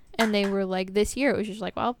with, and they were like, this year it was just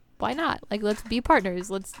like, well, why not? Like, let's be partners.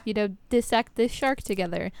 Let's, dissect this shark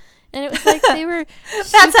together. And it was like they were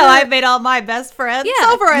That's how I made all my best friends.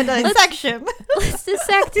 Over in the section. Let's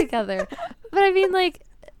dissect together. But I mean, like,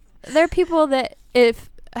 there are people that if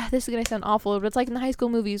this is gonna sound awful, but it's like in the high school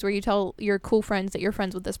movies where you tell your cool friends that you're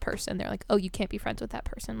friends with this person, they're like, oh, you can't be friends with that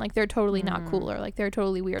person. Like they're totally not cool, or like they're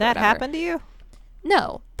totally weird. That happened to you?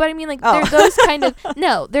 No, but I mean, like, they're those kind of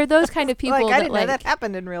they're those kind of people like, I didn't that know that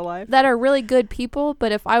happened in real life. That are really good people.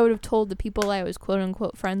 But if I would have told the people I was quote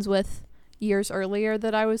unquote friends with years earlier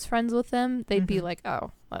that I was friends with them, they'd be like,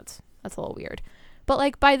 oh, that's a little weird. But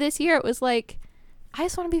like by this year, it was like I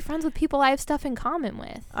just want to be friends with people I have stuff in common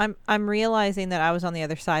with. I'm realizing that I was on the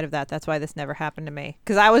other side of that. That's why this never happened to me.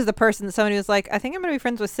 Because I was the person that somebody was like, I think I'm going to be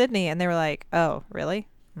friends with Sydney. And they were like, oh, really?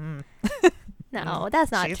 No,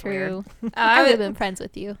 that's not She's true. weird. I would have been friends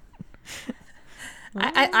with you.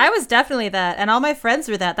 I was definitely that, and all my friends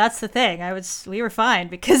were that. That's the thing. We were fine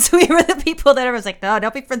because we were the people that everyone's like, no,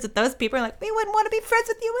 don't be friends with those people. And like, we wouldn't want to be friends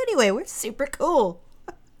with you anyway. We're super cool.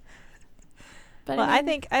 But Well, I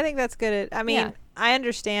think that's good. I mean, Yeah. I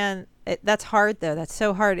understand. That's hard though. That's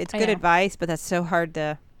so hard. It's I good know. advice, but that's so hard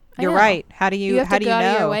to. I You're know. right. How do you? you have How to do go you out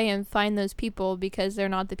of your know? way and find those people because they're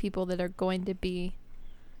not the people that are going to be.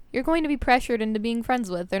 You're going to be pressured into being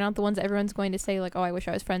friends with. They're not the ones that everyone's going to say like, "Oh, I wish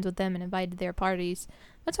I was friends with them," and invited to their parties.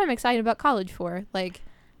 That's what I'm excited about college for. Like,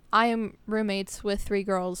 I am roommates with 3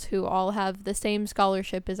 girls who all have the same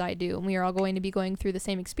scholarship as I do, and we are all going to be going through the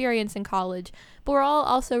same experience in college. But we're all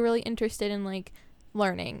also really interested in like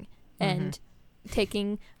learning and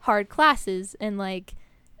taking hard classes and like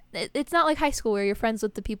it's not like high school where you're friends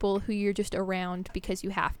with the people who you're just around because you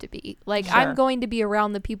have to be. Like, Sure. I'm going to be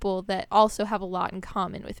around the people that also have a lot in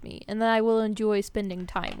common with me and that I will enjoy spending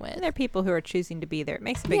time with. And there are people who are choosing to be there. It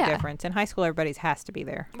makes a big Yeah. difference. In high school, everybody's has to be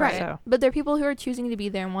there. Right. So, But there are people who are choosing to be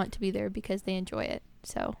there and want to be there because they enjoy it.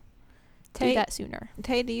 So do Tay, that sooner.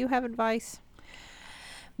 Tay, do you have advice?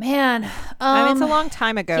 Man, I mean, it's a long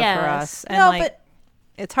time ago for us, and no, like, but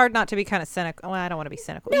it's hard not to be kind of cynical. Well, I don't want to be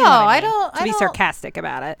cynical. No, You know what I mean. don't- To I be don't- sarcastic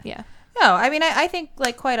about it. Yeah. no, I mean, I think,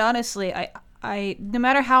 like, quite honestly, I no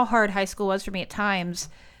matter how hard high school was for me at times,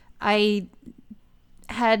 I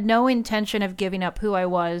had no intention of giving up who I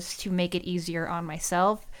was to make it easier on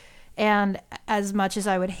myself. And as much as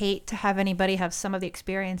I would hate to have anybody have some of the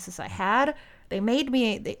experiences I had, they made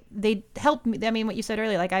me, they helped me. I mean, what you said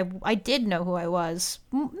earlier, like, I did know who I was.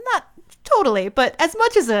 Not totally, but as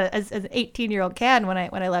much as as an 18-year-old can when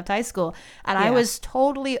I left high school. And I Yeah. was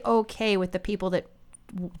totally okay with the people that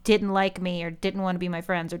didn't like me or didn't want to be my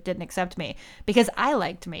friends or didn't accept me because I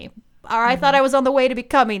liked me. Or I thought I was on the way to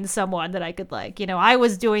becoming someone that I could like. You know, I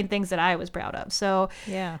was doing things that I was proud of. So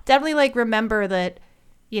Yeah. definitely like remember that,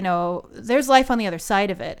 you know, there's life on the other side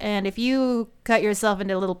of it. And if you cut yourself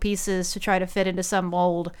into little pieces to try to fit into some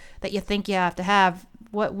mold that you think you have to have,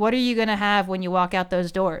 what are you going to have when you walk out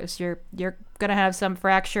those doors? You're going to have some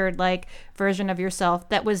fractured like version of yourself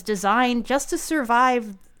that was designed just to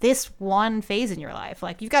survive this one phase in your life.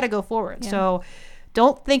 Like, you've got to go forward. Yeah. So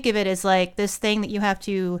don't think of it as like this thing that you have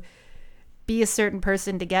to be a certain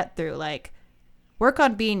person to get through. Like, work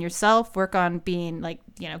on being yourself, work on being like,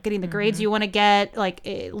 you know, getting the grades you want to get, like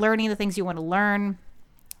learning the things you want to learn,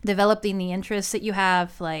 developing the interests that you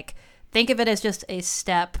have. Like, think of it as just a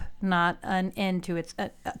step, not an end to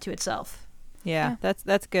itself. Yeah, Yeah.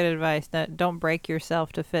 that's good advice. That don't break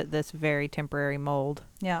yourself to fit this very temporary mold.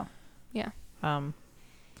 Yeah. Yeah.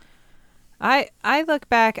 I look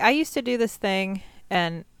back. I used to do this thing,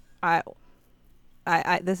 and I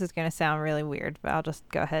this is gonna sound really weird, but I'll just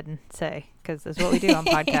go ahead and say because this is what we do on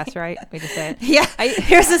podcasts, right? We just say it. Yeah.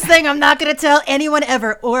 Here's this thing I'm not going to tell anyone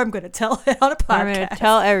ever, or I'm going to tell it on a podcast. I'm gonna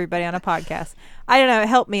tell everybody on a podcast. I don't know. It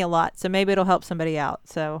helped me a lot, so maybe it'll help somebody out.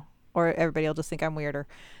 So, or everybody will just think I'm weirder.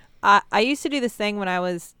 I used to do this thing when I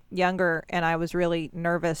was younger, and I was really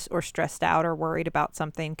nervous or stressed out or worried about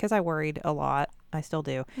something because I worried a lot. I still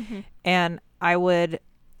do. And I would,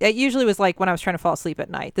 it usually was like when I was trying to fall asleep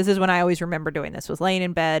at night. This is when I always remember doing this, was laying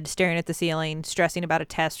in bed, staring at the ceiling, stressing about a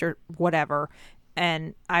test or whatever.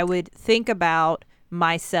 And I would think about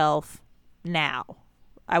myself now.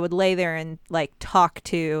 I would lay there and like talk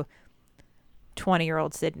to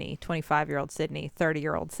 20-year-old Sydney, 25-year-old Sydney,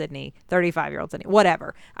 30-year-old Sydney, 35-year-old Sydney,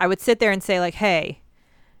 whatever. I would sit there and say like, hey,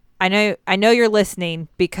 I know you're listening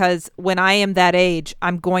because when I am that age,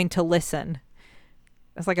 I'm going to listen.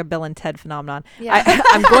 It's like a Bill and Ted phenomenon. Yeah.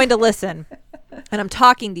 I'm going to listen, and I'm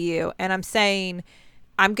talking to you, and I'm saying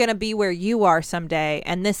I'm going to be where you are someday,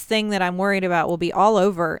 and this thing that I'm worried about will be all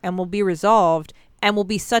over and will be resolved and will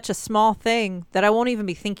be such a small thing that I won't even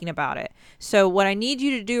be thinking about it. So what I need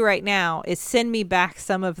you to do right now is send me back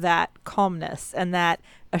some of that calmness and that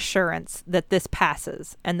assurance that this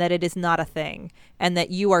passes and that it is not a thing and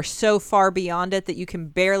that you are so far beyond it that you can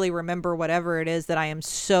barely remember whatever it is that I am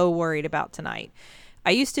so worried about tonight.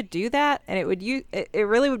 I used to do that, and it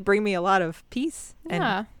really would bring me a lot of peace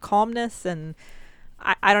Yeah. and calmness, and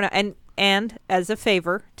I don't know. And as a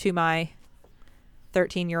favor to my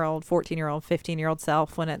 13-year-old, 14-year-old, 15-year-old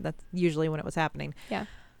self, that's usually when it was happening. Yeah.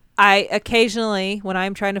 I occasionally, when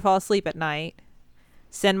I'm trying to fall asleep at night,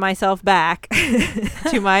 send myself back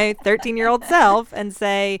to my 13-year-old self and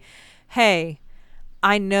say, hey,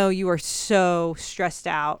 I know you are so stressed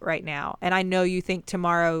out right now, and I know you think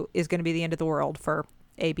tomorrow is going to be the end of the world for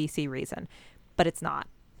ABC reason, but it's not,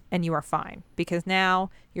 and you are fine because now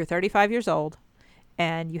you're 35 years old,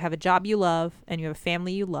 and you have a job you love, and you have a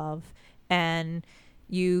family you love, and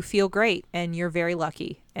you feel great, and you're very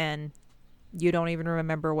lucky, and you don't even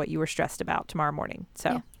remember what you were stressed about tomorrow morning.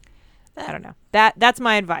 So I don't know. That's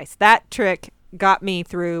my advice. That trick got me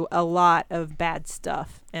through a lot of bad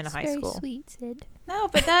stuff in high school. Very sweet, Sid. No,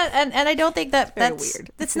 but that and I don't think that's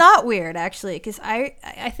weird. It's not weird actually, because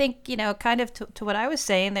I think, you know, kind of to what I was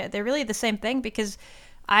saying, they're really the same thing, because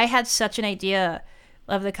I had such an idea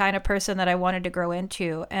of the kind of person that I wanted to grow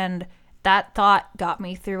into, and that thought got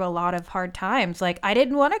me through a lot of hard times. Like, I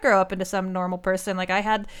didn't want to grow up into some normal person. Like,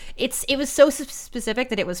 it was so specific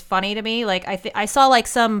that it was funny to me. Like, I saw like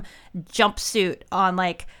some jumpsuit on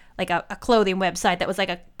like a clothing website that was like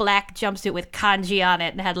a black jumpsuit with kanji on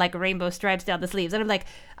it and had like rainbow stripes down the sleeves. And I'm like,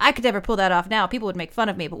 I could never pull that off now. People would make fun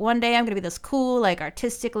of me. But one day I'm going to be this cool, like,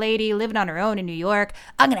 artistic lady living on her own in New York.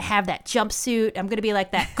 I'm going to have that jumpsuit. I'm going to be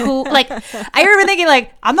like that cool. Like, I remember thinking,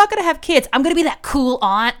 like, I'm not going to have kids. I'm going to be that cool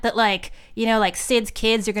aunt that, like, you know, like Sid's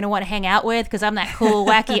kids are going to want to hang out with because I'm that cool,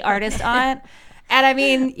 wacky artist aunt. And I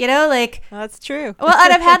mean, you know, like. Well, that's true. Well,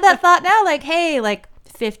 and I've had that thought now, like, hey, like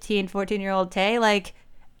 15, 14-year-old Tay, like,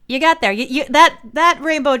 you got there. That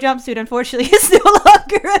rainbow jumpsuit, unfortunately, is no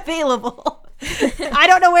longer available. I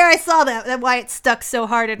don't know where I saw that, why it stuck so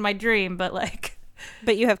hard in my dream, but like.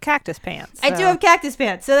 But you have cactus pants. So. I do have cactus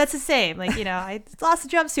pants, so that's the same. Like, you know, I lost the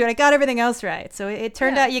jumpsuit. I got everything else right. So it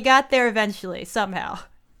turned out you got there eventually, somehow.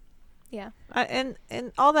 Yeah. And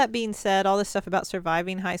all that being said, all this stuff about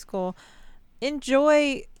surviving high school,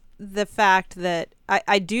 enjoy the fact that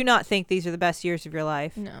I do not think these are the best years of your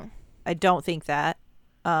life. No. I don't think that.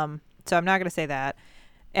 So I'm not going to say that.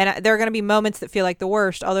 And there are going to be moments that feel like the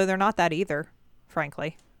worst, although they're not that either,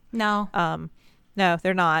 frankly. No. No,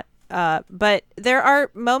 they're not. But there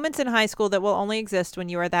are moments in high school that will only exist when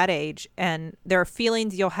you are that age. And there are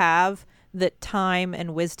feelings you'll have that time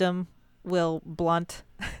and wisdom will blunt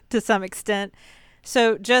to some extent.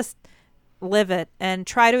 So just live it and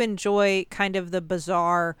try to enjoy kind of the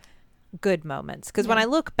bizarre good moments. Because when I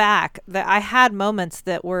look back, I had moments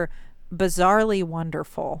that were bizarrely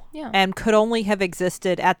wonderful and could only have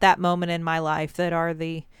existed at that moment in my life, that are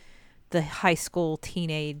the high school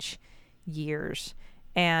teenage years.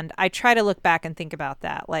 And I try to look back and think about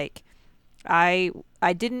that. Like, I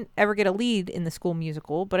didn't ever get a lead in the school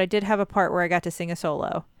musical, but I did have a part where I got to sing a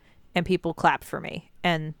solo and people clapped for me,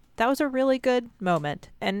 and that was a really good moment.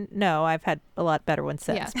 And no, I've had a lot better ones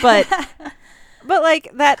since, but like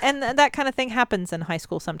that, and that kind of thing happens in high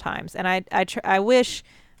school sometimes. And I wish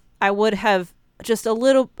I would have just a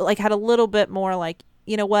little, like, had a little bit more, like,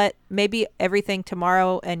 you know what, maybe everything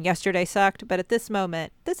tomorrow and yesterday sucked, but at this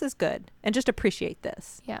moment, this is good. And just appreciate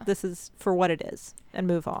this. Yeah. This is for what it is, and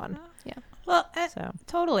move on. Yeah. Well,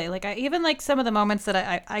 totally. Like, even like some of the moments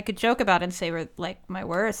that I could joke about and say were like my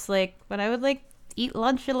worst, like when I would like eat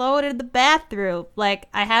lunch alone in the bathroom. Like,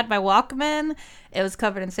 I had my Walkman. It was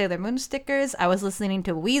covered in Sailor Moon stickers. I was listening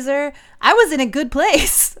to Weezer. I was in a good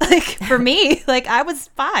place. Like, for me, like, I was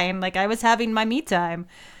fine. Like, I was having my me time.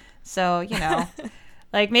 So, you know,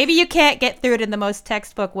 like, maybe you can't get through it in the most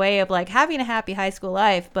textbook way of like having a happy high school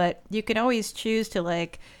life, but you can always choose to,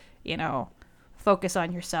 like, you know, focus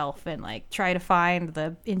on yourself and like try to find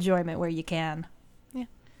the enjoyment where you can.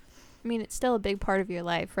 I mean, it's still a big part of your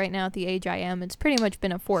life. Right now, at the age I am, it's pretty much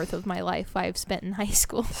been a fourth of my life I've spent in high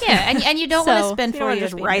school. Yeah, and you don't want to spend 4 years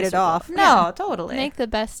just being write miserable. it off. No, totally. Make the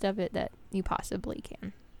best of it that you possibly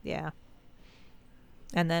can. Yeah.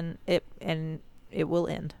 And then it will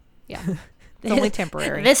end. Yeah. It's only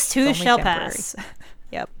temporary. This too It's only shall temporary. pass.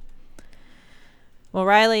 Yep. Well,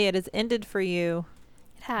 Riley, it has ended for you.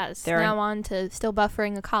 It has. There are- Now on to still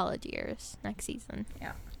buffering the college years next season.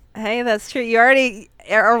 Yeah. Hey, that's true. You already,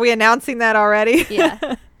 are we announcing that already?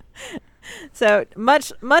 Yeah. So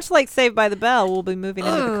much like Saved by the Bell, we'll be moving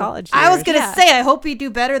into the college years. I was going to Yeah. say, I hope we do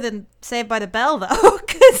better than Saved by the Bell, though.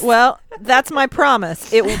 'Cause Well, that's my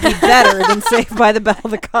promise. It will be better than Saved by the Bell,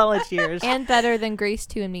 the college years. And better than Grease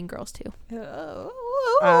 2 and Mean Girls 2.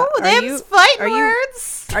 Are them's fighting are you-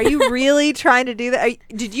 words. Are you really trying to do that?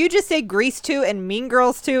 Did you just say Grease 2 and Mean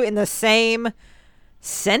Girls 2 in the same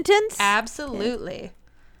sentence? Absolutely.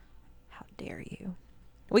 How dare you?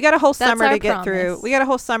 We got a whole That's summer our to get through. promise. We got a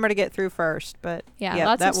whole summer to get through first, but Yeah,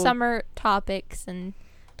 lots of summer topics and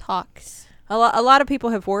talks. A lot of people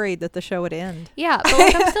have worried that the show would end. Yeah, but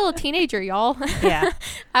like, I'm still a teenager, y'all. Yeah.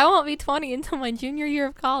 I won't be 20 until my junior year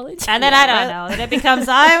of college. And then I don't know. Then it becomes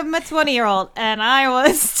I'm a 20-year-old and I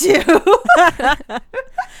was too.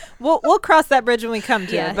 We'll cross that bridge when we come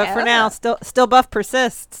to Yeah. it. But for now, still buff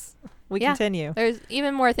persists. We Yeah. continue. There's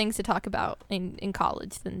even more things to talk about in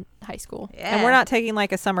college than high school. Yeah. And we're not taking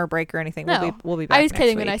like a summer break or anything. No. We'll be back. I was next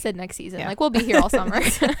kidding week. when I said next season. Yeah. Like, we'll be here all summer.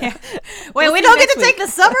 Wait, We'll we see don't you get to next take the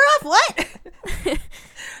summer off? What?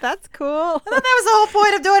 That's cool. I thought that was the whole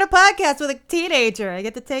point of doing a podcast with a teenager. I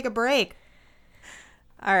get to take a break.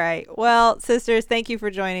 All right. Well, sisters, thank you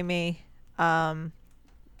for joining me.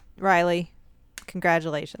 Riley,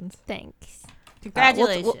 congratulations. Thanks.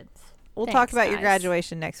 Congratulations. We'll Thanks, talk about your guys.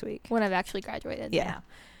 graduation next week. When I've actually graduated. Yeah.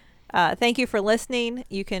 Thank you for listening.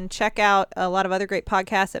 You can check out a lot of other great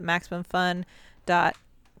podcasts at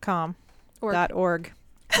MaximumFun.com. .org.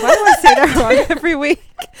 Why do I say that wrong every week?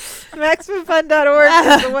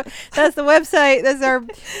 MaximumFun.org. That's the website. That's our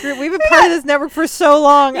group. We've been part of this network for so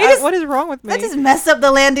long. What is wrong with me? That just messed up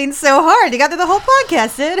the landing so hard. You got through the whole podcast,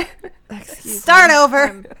 Sid. Start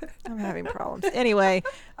over. I'm having problems. Anyway,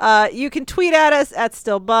 you can tweet at us at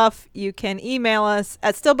StillBuff. You can email us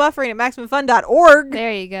at stillbuffering@MaximumFun.org.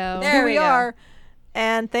 There you go. Here we are.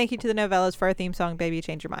 And thank you to the Novellas for our theme song, Baby You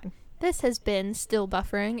Change Your Mind. This has been Still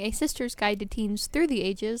Buffering, a sister's guide to teens through the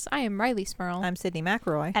ages. I am Riley Smurl. I'm Sydney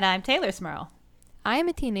McElroy. And I'm Taylor Smurl. I am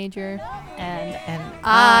a teenager. And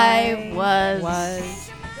I was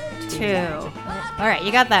too. All right,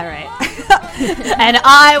 you got that right. And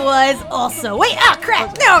I was also. Wait,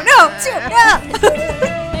 crap. No, two.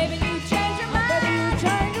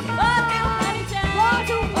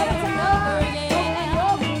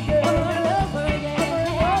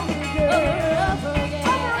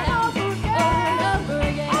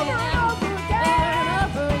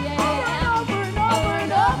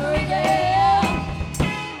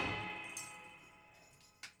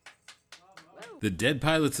 The Dead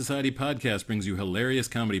Pilot Society podcast brings you hilarious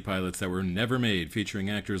comedy pilots that were never made, featuring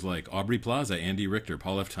actors like Aubrey Plaza, Andy Richter,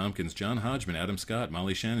 Paul F. Tompkins, John Hodgman, Adam Scott,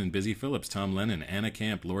 Molly Shannon, Busy Phillips, Tom Lennon, Anna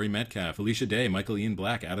Camp, Laurie Metcalf, Felicia Day, Michael Ian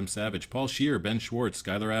Black, Adam Savage, Paul Scheer, Ben Schwartz,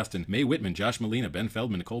 Skylar Aston, Mae Whitman, Josh Molina, Ben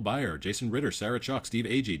Feldman, Nicole Byer, Jason Ritter, Sarah Chalk, Steve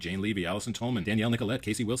Agee, Jane Levy, Allison Tolman, Danielle Nicolette,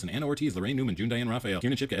 Casey Wilson, Anna Ortiz, Lorraine Newman, June Diane Raphael,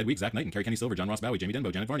 Kieran Chipka, Ed Week, Zach Knight, and Carrie Kenny Silver, John Ross Bowie, Jamie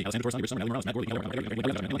Denbo, Janet Varney, Alessandra Torres, Summer, Ellen Morales, Matt Gorley,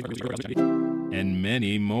 and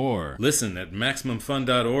many more. Listen at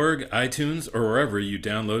MaximumFun.org, iTunes, or wherever you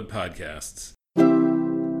download podcasts.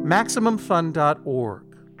 MaximumFun.org.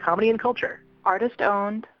 Comedy and culture. Artist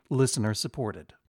owned. Listener supported.